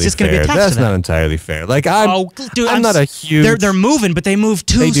Nokia is just going to be attached to that. That's not entirely fair. Like I'm not a huge. They're moving, but they move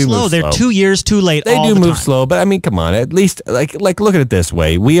too slow. They're 2 years too late. They do move slow, but I mean, come on. At least like look at it this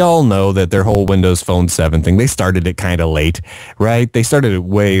way. We all know that their whole Windows Phone 7 thing. They started it kind of late, right? They started it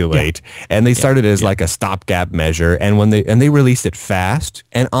way late, and they started it as like a stopgap measure. And when they released it fast,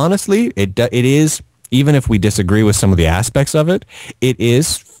 and honestly, it is, even if we disagree with some of the aspects of it, it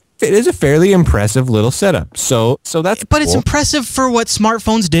is a fairly impressive little setup. So that's But it's impressive for what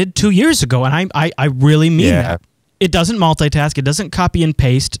smartphones did 2 years ago, and I really mean that. It doesn't multitask. It doesn't copy and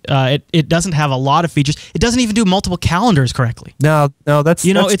paste. It doesn't have a lot of features. It doesn't even do multiple calendars correctly. No, that's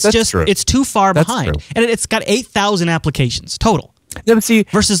that's true. It's too far That's behind, true. and it's got 8,000 applications total. Yeah, but see,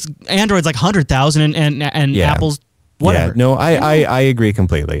 versus Android's like 100,000 and Apple's whatever. Yeah, no, I agree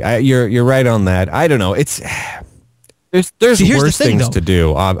completely. You're right on that. I don't know. It's there's worse things to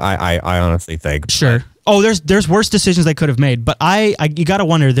do. I honestly think. Sure. Oh, there's worse decisions they could have made, but you got to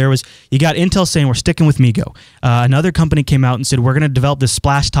wonder. You got Intel saying we're sticking with MeeGo. Another company came out and said we're going to develop this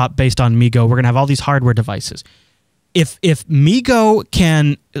splash top based on MeeGo. We're going to have all these hardware devices. If MeeGo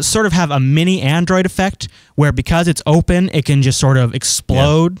can sort of have a mini Android effect, where because it's open, it can just sort of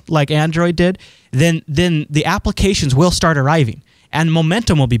explode like Android did, then the applications will start arriving and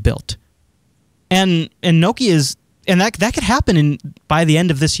momentum will be built. And Nokia is. And that could happen by the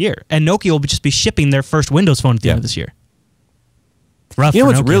end of this year. And Nokia will just be shipping their first Windows Phone at the end of this year. Rough. You know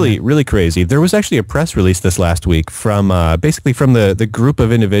what's really crazy? There was actually a press release this last week from basically from the group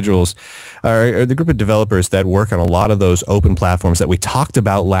of individuals or the group of developers that work on a lot of those open platforms that we talked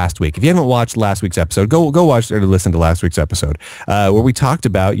about last week. If you haven't watched last week's episode, go watch or listen to last week's episode where we talked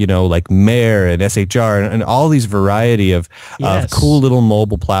about, like Mare and SHR and all these variety of cool little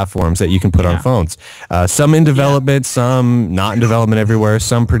mobile platforms that you can put on phones. Some in development, some not in development everywhere,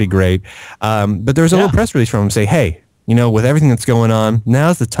 some pretty great. But there was a little press release from them saying, hey, with everything that's going on,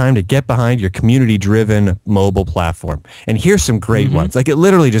 now's the time to get behind your community-driven mobile platform. And here's some great ones. Like it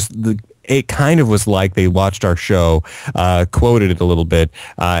literally it kind of was like they watched our show, quoted it a little bit,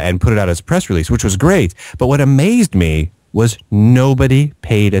 and put it out as a press release, which was great. But what amazed me was nobody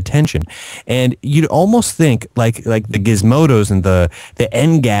paid attention. And you'd almost think like the Gizmodos and the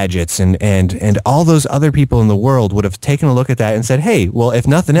Engadgets and all those other people in the world would have taken a look at that and said, hey, well, if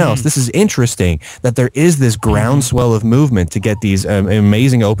nothing else, this is interesting that there is this groundswell of movement to get these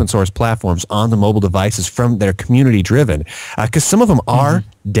amazing open source platforms on the mobile devices from their community driven. Because some of them are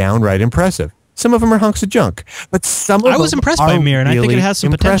downright impressive. Some of them are hunks of junk, but some of them I was impressed by Mir, and I think it has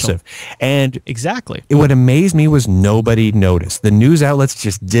some potential. And exactly, what amazed me was nobody noticed. The news outlets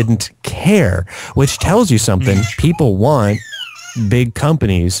just didn't care, which tells you something. People want big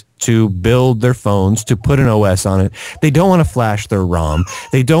companies to build their phones, to put an OS on it. They don't want to flash their ROM.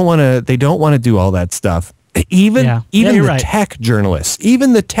 They don't want to do all that stuff. Even the tech journalists,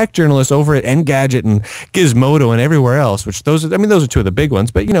 over at Engadget and Gizmodo and everywhere else, which those are two of the big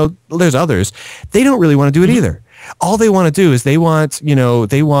ones, but there's others. They don't really want to do it either. All they want to do is they want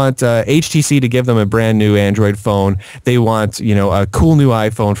HTC to give them a brand new Android phone. They want a cool new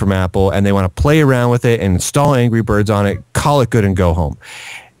iPhone from Apple, and they want to play around with it and install Angry Birds on it, call it good, and go home.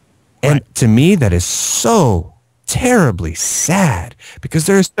 And to me, that is so terribly sad because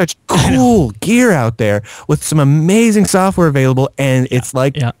there's such cool gear out there with some amazing software available, and it's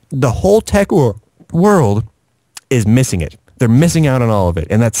like the whole tech world is missing it. They're missing out on all of it,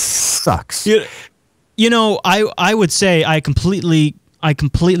 and that sucks. I would say I completely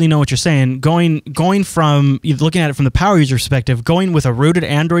know what you're saying. Going from looking at it from the power user perspective, going with a rooted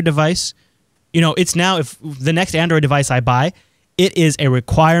Android device, it's now, if the next Android device I buy, it is a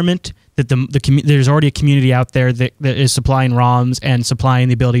requirement that there's already a community out there that is supplying ROMs and supplying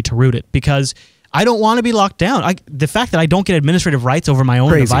the ability to root it, because I don't want to be locked down. The fact that I don't get administrative rights over my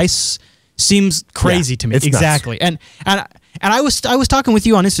own device seems crazy to me. Exactly. Nuts. And I was talking with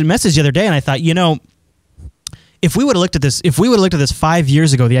you on instant message the other day, and I thought, if we would have looked at this 5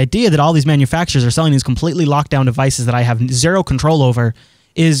 years ago, the idea that all these manufacturers are selling these completely locked down devices that I have zero control over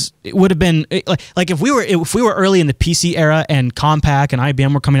it would have been like if we were early in the PC era and Compaq and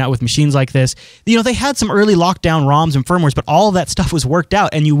IBM were coming out with machines like this, you know, they had some early lockdown ROMs and firmwares, but all of that stuff was worked out,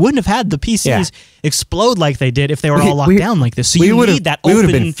 and you wouldn't have had the PCs explode like they did if they were all locked down like this. So you need that open. We would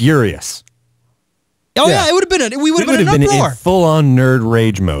have been furious. Oh yeah, it would have been. We would have been in full-on nerd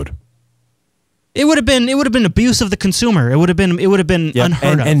rage mode. It would have been abuse of the consumer. It would have been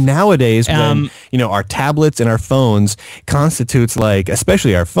unheard of. And nowadays, when you know our tablets and our phones constitutes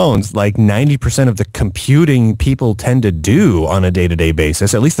especially our phones, 90% of the computing people tend to do on a day-to-day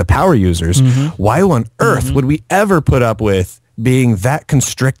basis. At least the power users. Why on earth would we ever put up with being that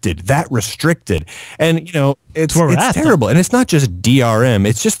constricted, that restricted? And you know, it's terrible. And it's not just DRM,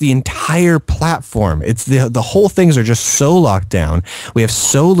 it's just the entire platform. It's the whole things are just so locked down. We have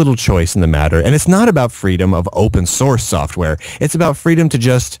so little choice in the matter. And it's not about freedom of open source software. It's about freedom to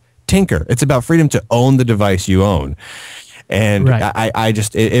just tinker. It's about freedom to own the device you own. And I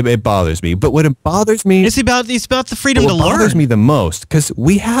just it bothers me. But what it bothers me, it's about the freedom to learn. What bothers me the most, because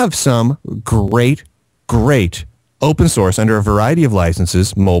we have some great open source under a variety of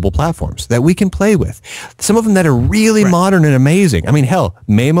licenses mobile platforms that we can play with. Some of them that are really modern and amazing. I mean, hell,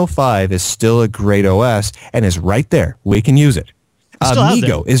 Mamo 5 is still a great OS and is right there. We can use it.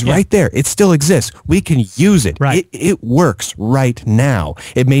 Migo is right there. It still exists. We can use it. It works right now.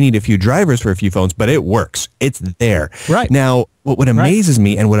 It may need a few drivers for a few phones, but it works. It's there. Now, what amazes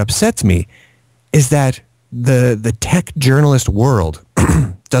me and what upsets me is that the tech journalist world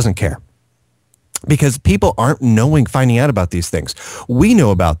doesn't care. Because people aren't finding out about these things. We know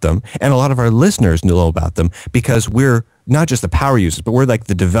about them, and a lot of our listeners know about them because we're not just the power users, but we're like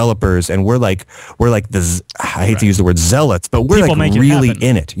the developers, and we're like the, I hate to use the word zealots, but we're really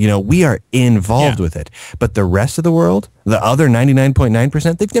in it. You know, we are involved with it. But the rest of the world, the other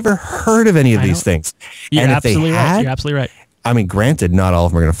 99.9%, they've never heard of any of these things. You're absolutely right. You're absolutely right. I mean, granted, not all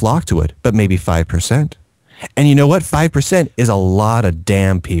of them are going to flock to it, but maybe 5%. And you know what? 5% is a lot of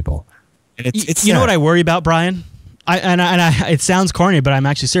damn people. It's you know what I worry about, Brian? It sounds corny, but I'm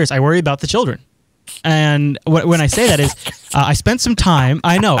actually serious. I worry about the children. And when I say that is, I spent some time.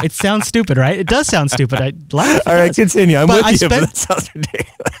 I know it sounds stupid, right? It does sound stupid. I laugh. All right, continue. I'm with you, but that sounds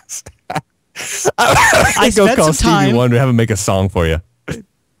ridiculous. I go call Stevie Wonder, have him make a song for you.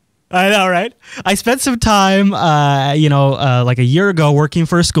 I know, right? I spent some time, like a year ago, working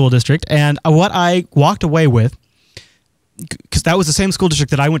for a school district, and what I walked away with, because that was the same school district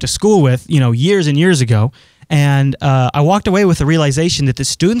that I went to school with, years and years ago. And I walked away with the realization that the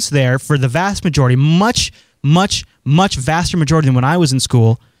students there, for the vast majority, much vaster majority than when I was in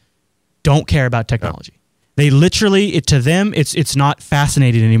school, don't care about technology. They literally, to them, it's not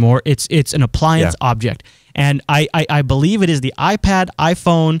fascinating anymore. It's an appliance object. And I believe it is the iPad,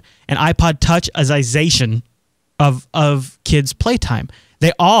 iPhone, and iPod Touchization of kids' playtime.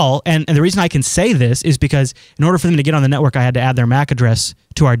 They all, and the reason I can say this is because in order for them to get on the network, I had to add their MAC address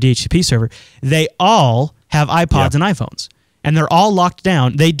to our DHCP server. They all have iPods and iPhones, and they're all locked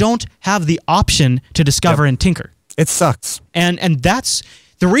down. They don't have the option to discover and tinker. It sucks. And that's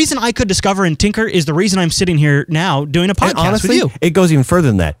the reason I could discover and tinker is the reason I'm sitting here now doing a podcast honestly, with you. It goes even further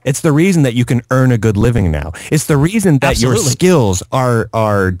than that. It's the reason that you can earn a good living now. It's the reason that your skills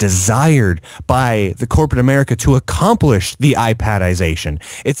are desired by the corporate America to accomplish the iPadization.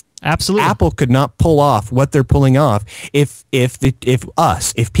 It's absolutely Apple could not pull off what they're pulling off if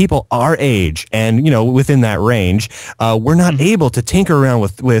people our age and within that range, we're not able to tinker around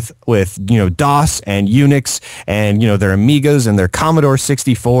with DOS and Unix and their Amigas and their Commodore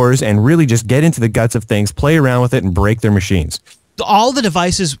 64s and really just get into the guts of things, play around with it, and break their machines. All the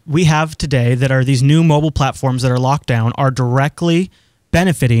devices we have today that are these new mobile platforms that are locked down are directly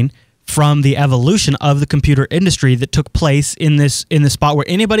benefiting from the evolution of the computer industry that took place in this spot where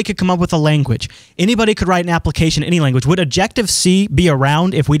anybody could come up with a language. Anybody could write an application in any language. Would Objective-C be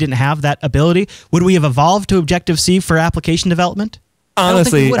around if we didn't have that ability? Would we have evolved to Objective-C for application development?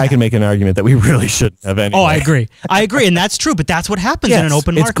 Honestly, I can make an argument that we really shouldn't have anyway. Oh, I agree. And that's true, but that's what happens in an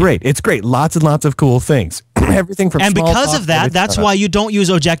open market. It's great. Lots and lots of cool things. Everything from and because of that, that's why you don't use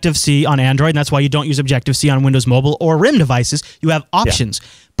Objective-C on Android, and that's why you don't use Objective-C on Windows Mobile or RIM devices. You have options.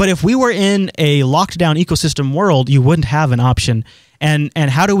 But if we were in a locked down ecosystem world, you wouldn't have an option. And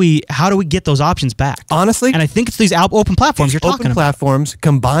how do we get those options back? Honestly, and I think it's these open platforms you're talking about. Open platforms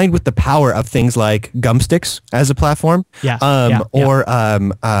combined with the power of things like Gumsticks as a platform.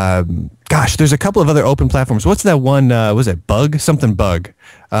 Gosh, there's a couple of other open platforms. What's that one? Was it Bug? Something Bug.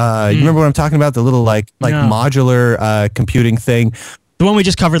 You remember what I'm talking about? The little like modular computing thing. The one we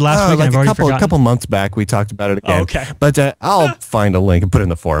just covered last week. Like I've already forgotten. a couple months back, we talked about it again. Oh, okay. But I'll find a link and put it in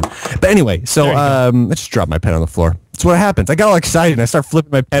the forum. But anyway, so I just dropped my pen on the floor. That's what happens. I got all excited and I start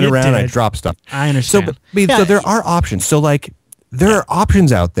flipping my pen around and I drop stuff. I understand. So there are options. So like there are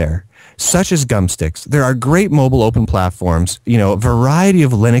options out there, such as Gumsticks. There are great mobile open platforms, a variety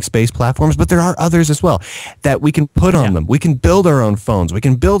of Linux-based platforms, but there are others as well that we can put on them. We can build our own phones. We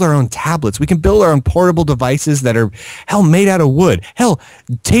can build our own tablets. We can build our own portable devices that are, made out of wood.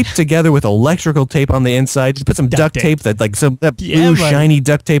 Taped together with electrical tape on the inside. Just put some duct tape, that blue shiny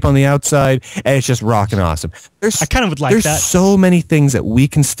duct tape on the outside, and it's just rocking awesome. I kind of would like that. There's so many things that we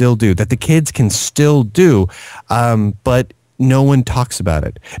can still do, that the kids can still do, but no one talks about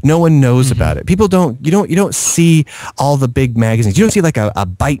it. No one knows about it. People don't, you don't see all the big magazines. You don't see like a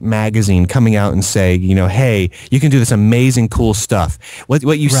Byte magazine coming out and say, hey, you can do this amazing, cool stuff.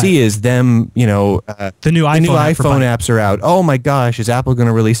 What you see is them, the new iPhone apps are out. Oh my gosh, is Apple going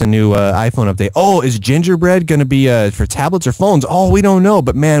to release a new iPhone update? Oh, is Gingerbread going to be for tablets or phones? Oh, we don't know,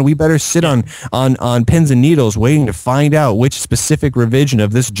 but man, we better sit on pins and needles waiting to find out which specific revision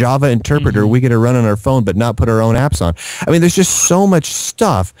of this Java interpreter we get to run on our phone but not put our own apps on. I mean, there's just so much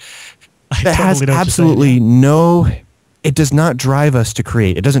stuff that has absolutely it does not drive us to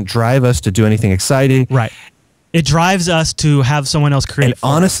create. It doesn't drive us to do anything exciting. Right. It drives us to have someone else create. And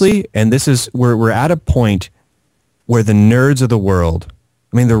honestly, and this is we're at a point where the nerds of the world,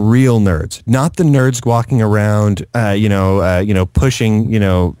 I mean the real nerds, not the nerds walking around pushing,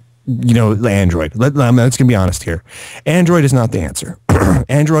 Android. Let's going to be honest here. Android is not the answer.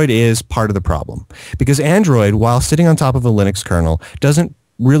 Android is part of the problem because Android, while sitting on top of a Linux kernel, doesn't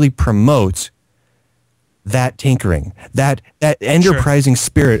really promote that tinkering, that enterprising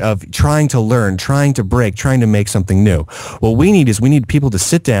spirit of trying to learn, trying to break, trying to make something new. What we need people to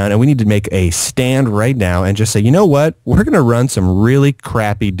sit down and we need to make a stand right now and just say, you know what, we're going to run some really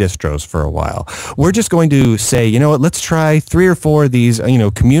crappy distros for a while. We're just going to say, you know what, let's try 3 or 4 of these,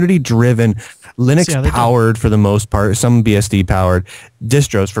 community-driven, Linux-powered for the most part, some BSD powered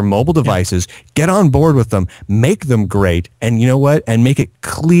distros for mobile devices. Get on board with them, make them great, and you know what? And make it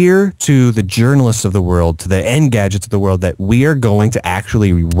clear to the journalists of the world, to the Engadgets of the world, that we are going to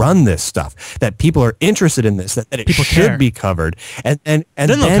actually run this stuff, that people are interested in this, that it should be covered, and then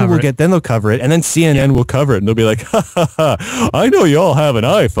they'll cover it, and then CNN will cover it, and they'll be like, ha, ha, ha, I know you all have an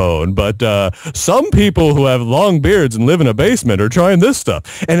iPhone, but some people who have long beards and live in a basement are trying this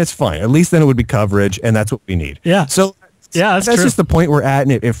stuff, and it's fine. At least then it would be coverage, and that's what we need. Yeah. So that's just the point we're at,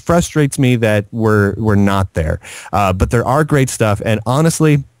 and it frustrates me that we're not there. But there are great stuff, and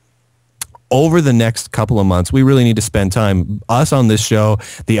honestly, over the next couple of months, we really need to spend time, us on this show,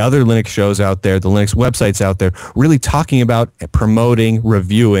 the other Linux shows out there, the Linux websites out there, really talking about, promoting,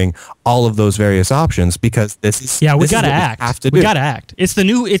 reviewing all of those various options, because this is we got to act. We got to act. It's the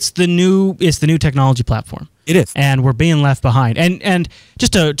new technology platform. It is, and we're being left behind. And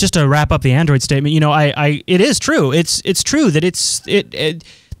just to wrap up the Android statement, it is true. It's true that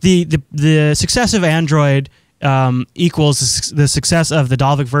the success of Android equals the success of the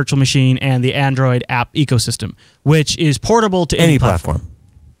Dalvik virtual machine and the Android app ecosystem, which is portable to any platform.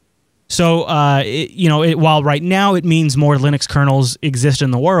 So, while right now it means more Linux kernels exist in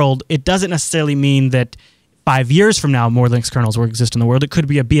the world, it doesn't necessarily mean that 5 years from now more Linux kernels will exist in the world. It could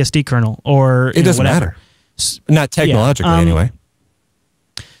be a BSD kernel or it doesn't whatever. matter. Not technologically, anyway.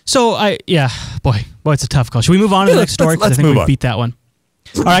 So, boy, it's a tough call. Should we move on to the next story? Because I think we beat that one.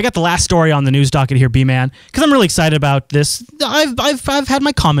 All right, I got the last story on the news docket here, B-Man, because I'm really excited about this. I've had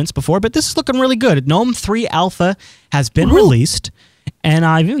my comments before, but this is looking really good. Gnome 3 Alpha has been released, and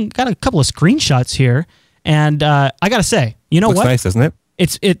I've even got a couple of screenshots here. And I got to say, you know what? Looks nice, doesn't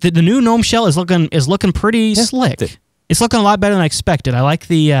it? The new Gnome shell is looking pretty slick. It's looking a lot better than I expected. I like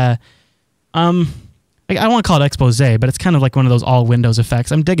the I don't want to call it expose, but it's kind of like one of those all Windows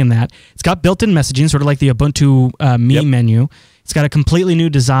effects. I'm digging that. It's got built-in messaging, sort of like the Ubuntu Me menu. It's got a completely new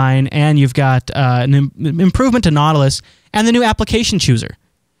design, and you've got an improvement to Nautilus and the new application chooser.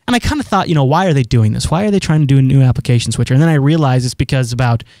 And I kind of thought, why are they doing this? Why are they trying to do a new application switcher? And then I realized it's because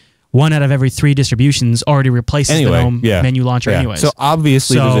about 1 out of every 3 distributions already replaces the Gnome menu launcher anyways. So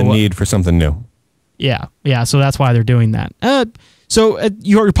obviously there's a need for something new. Yeah. So that's why they're doing that. So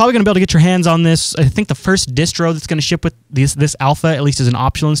you're probably going to be able to get your hands on this. I think the first distro that's going to ship with this alpha, at least as an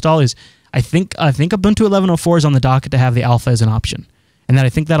optional install, is I think Ubuntu 11.04 is on the docket to have the alpha as an option, and then I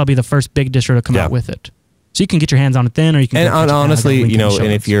think that'll be the first big distro to come out with it. So you can get your hands on it then, or you can. And honestly, you know,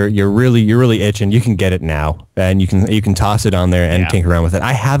 and if you're really itching, you can get it now, and you can toss it on there and tinker around with it.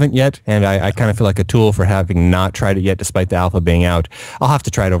 I haven't yet, and I kind of feel like a tool for having not tried it yet, despite the alpha being out. I'll have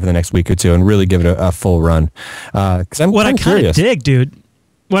to try it over the next week or two and really give it a full run. Because I'm kind of curious. What I kind of dig, dude.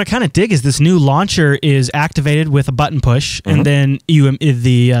 What I kind of dig is this new launcher is activated with a button push, and then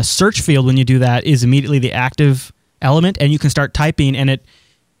the search field when you do that is immediately the active element, and you can start typing, and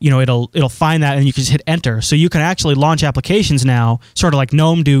it'll find that, and you can just hit enter. So you can actually launch applications now, sort of like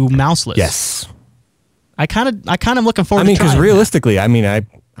Gnome do mouseless. Yes. I kind of looking forward. Because realistically, I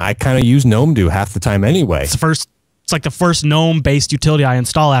kind of use Gnome do half the time anyway. It's like the first Gnome based utility I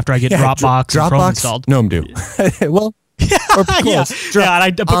install after I get Dropbox and Chrome installed. Gnome do. Well. Or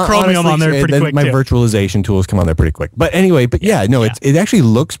I put Chromium on there pretty quick. My virtualization tools come on there pretty quick. But anyway, it actually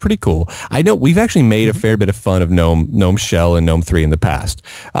looks pretty cool. I know we've actually made a fair bit of fun of Gnome Shell and Gnome 3 in the past.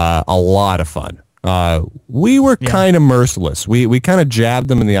 A lot of fun. We were kind of merciless. We kind of jabbed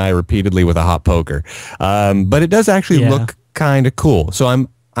them in the eye repeatedly with a hot poker. But it does actually look kind of cool. So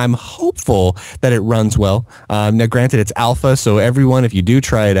I'm hopeful that it runs well. Now, granted, it's alpha, so everyone, if you do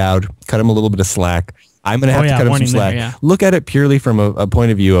try it out, cut them a little bit of slack. I'm going to have to cut him some slack. Look at it purely from a point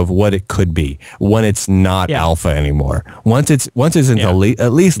of view of what it could be when it's not alpha anymore. Once it's into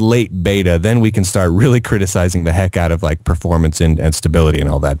at least late beta, then we can start really criticizing the heck out of like performance and stability and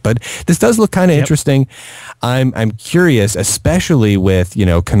all that. But this does look kind of interesting. I'm curious, especially with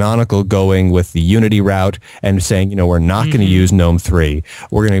Canonical going with the Unity route and saying we're not going to use Gnome 3.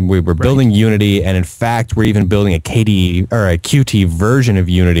 We're building Unity, and in fact we're even building a KDE or a Qt version of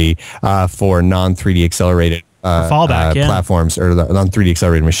Unity for non-3D accelerated platforms or on 3D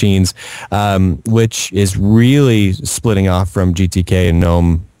accelerated machines, which is really splitting off from GTK and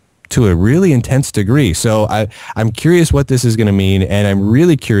GNOME to a really intense degree. So I'm curious what this is going to mean, and I'm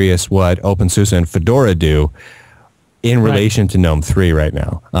really curious what OpenSUSE and Fedora do in relation to GNOME 3 right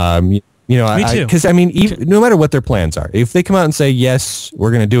now. Me too. Because no matter what their plans are, if they come out and say, yes,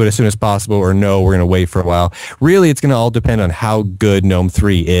 we're going to do it as soon as possible, or no, we're going to wait for a while, really it's going to all depend on how good GNOME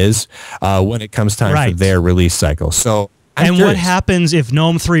 3 is when it comes time for their release cycle. So I'm curious. What happens if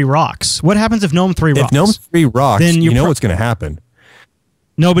GNOME 3 rocks? What happens if GNOME 3 rocks? If GNOME 3 rocks, then you know what's going to happen.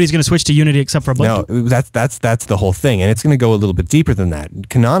 Nobody's going to switch to Unity except for Ubuntu. No, that's the whole thing, and it's going to go a little bit deeper than that.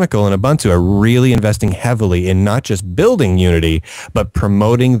 Canonical and Ubuntu are really investing heavily in not just building Unity, but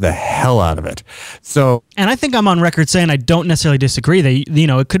promoting the hell out of it. So, and I think I'm on record saying I don't necessarily disagree.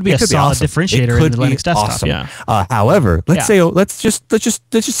 It could be a solid differentiator in the Linux desktop. Awesome. Yeah. However, let's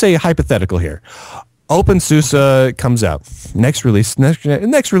just say hypothetical here. OpenSUSE comes out next release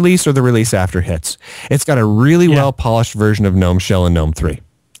or the release after hits. It's got a really well polished version of GNOME Shell and GNOME 3.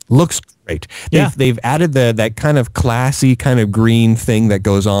 Looks great. They've added that kind of classy kind of green thing that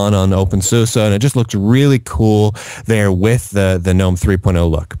goes on OpenSUSE, and it just looks really cool there with the GNOME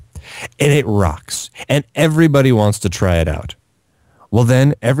 3.0 look. And it rocks. And everybody wants to try it out. Well,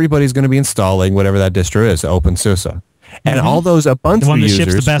 then everybody's going to be installing whatever that distro is, OpenSUSE. And all those Ubuntu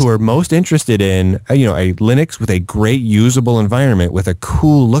users who are most interested in, a Linux with a great usable environment, with a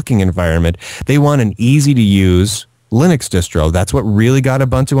cool looking environment, they want an easy to use Linux distro. That's what really got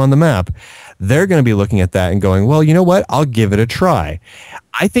Ubuntu on the map. They're going to be looking at that and going, well, you know what? I'll give it a try.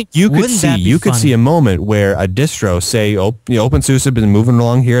 I think you could see a moment where a distro, say, OpenSUSE has been moving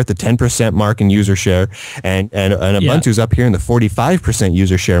along here at the 10% mark in user share, and Ubuntu's up here in the 45%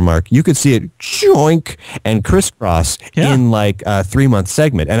 user share mark. You could see it joink and crisscross in like a 3-month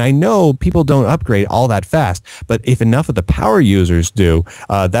segment. And I know people don't upgrade all that fast, but if enough of the power users do,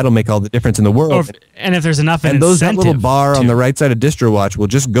 that'll make all the difference in the world. And if there's enough that little bar on the right side of DistroWatch will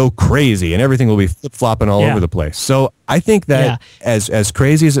just go crazy, and everything will be flip-flopping all over the place. So I think that as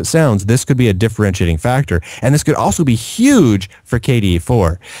crazy as it sounds, this could be a differentiating factor. And this could also be huge for KDE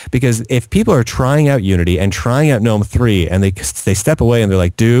 4. Because if people are trying out Unity and trying out GNOME 3, and they step away and they're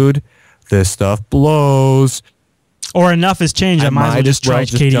like, dude, this stuff blows. Or enough has changed, I might as well just try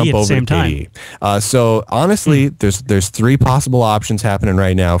KDE at the same time. So honestly, there's 3 possible options happening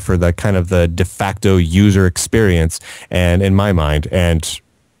right now for the kind of the de facto user experience, and in my mind. And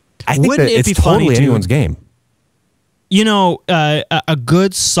I think that it's totally anyone's game. A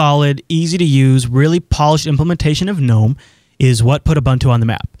good, solid, easy-to-use, really polished implementation of GNOME is what put Ubuntu on the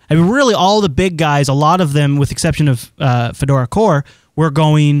map. I mean, really, all the big guys, a lot of them, with the exception of Fedora Core, were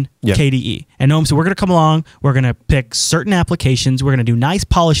going KDE. And GNOME said, we're going to come along, we're going to pick certain applications, we're going to do nice,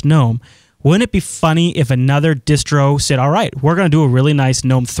 polished GNOME. Wouldn't it be funny if another distro said, all right, we're going to do a really nice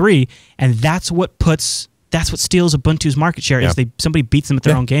GNOME 3, and that's what steals Ubuntu's market share, is somebody beats them at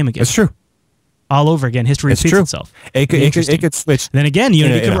their own game again. That's true. All over again. History repeats itself. It could switch. Then again,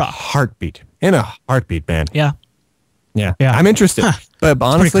 Unity could rock. Heartbeat. In a heartbeat, man. Yeah. Yeah. I'm interested. Huh. But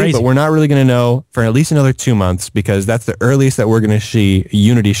honestly, we're not really going to know for at least another 2 months because that's the earliest that we're going to see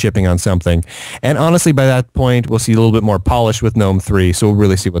Unity shipping on something. And honestly, by that point, we'll see a little bit more polish with GNOME 3, so we'll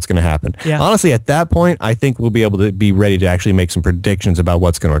really see what's going to happen. Yeah. Honestly, at that point, I think we'll be able to be ready to actually make some predictions about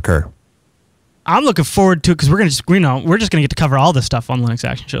what's going to occur. I'm looking forward to it because we're just going to get to cover all this stuff on Linux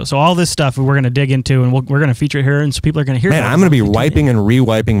Action Show. So all this stuff we're going to dig into and we're going to feature it here, and so people are going to hear. Man, I'm going to be wiping and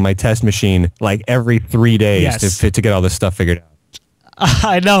re-wiping my test machine like every 3 days to get all this stuff figured out.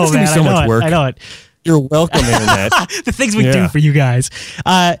 I know, man. So much work. I know it. You're welcome, Internet. The things we do for you guys.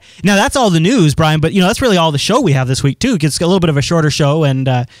 Now, that's all the news, Brian, but that's really all the show we have this week, too. It's a little bit of a shorter show, and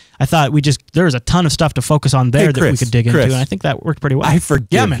I thought there was a ton of stuff to focus on there that we could dig into, and I think that worked pretty well. I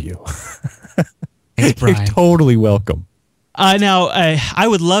forgive you. Hey, You're totally welcome. Now, I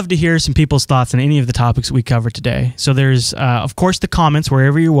would love to hear some people's thoughts on any of the topics we covered today. So there's, of course, the comments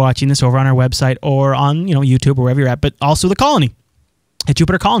wherever you're watching this, over on our website or on YouTube or wherever you're at, but also the colony at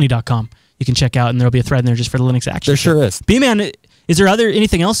jupitercolony.com. You can check out, and there'll be a thread in there just for the Linux Action. There sure is. B-Man, is there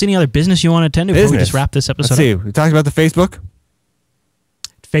anything else, any other business you want to attend to before we just wrap this episode up? Let's see. We talked about the Facebook.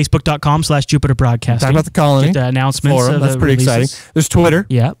 Facebook.com/Jupiter Broadcasting. Talk about the colony. Announcements. Forum. That's pretty exciting. There's Twitter.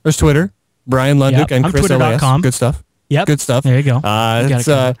 Yeah. There's Twitter. Brian Lunduk and Chris Twitter.com. Good stuff. Yep. Good stuff. There you go.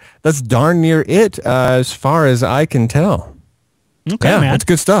 That's darn near it as far as I can tell. Okay, man. That's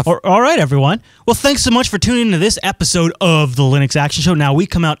good stuff. All right, everyone. Well, thanks so much for tuning into this episode of the Linux Action Show. Now, we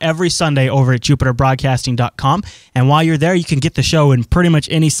come out every Sunday over at jupiterbroadcasting.com, and while you're there, you can get the show in pretty much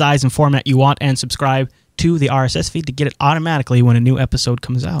any size and format you want and subscribe to the RSS feed to get it automatically when a new episode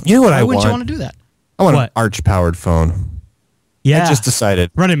comes out. You know what Why I wouldn't want? you want to do that? I want an Arch-powered phone. Yeah. I just decided.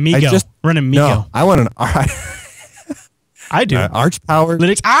 Running Migo. No, I want an I do. Arch-powered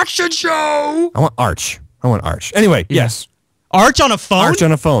Linux Action Show. I want Arch. Anyway, yes. Arch on a phone? Arch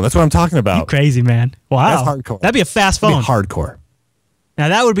on a phone. That's what I'm talking about. You crazy, man. Wow. That's hardcore. That'd be a fast phone. That'd be hardcore. Now,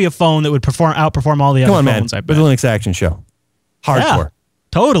 that would be a phone that would outperform all the other phones, I bet. With the Linux Action Show. Hardcore. Yeah,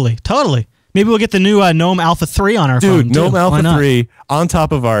 totally. Maybe we'll get the new Gnome Alpha 3 on our phone, Dude, Gnome Alpha 3 on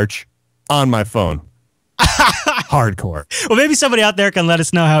top of Arch on my phone. Hardcore. Well, maybe somebody out there can let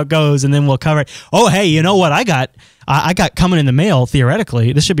us know how it goes, and then we'll cover it. Oh, hey, you know what I got? I got coming in the mail,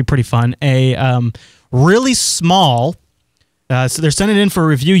 theoretically. This should be pretty fun. A really small, so they're sending it in for a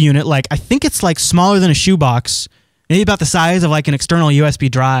review unit. Like, I think it's like smaller than a shoebox, maybe about the size of like an external USB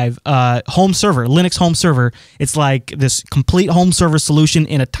drive. Home server, Linux home server. It's like this complete home server solution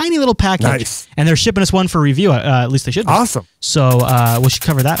in a tiny little package. Nice. And they're shipping us one for review. At least they should be. Awesome. So we should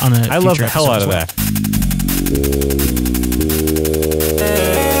cover that on a future I love the hell out of that.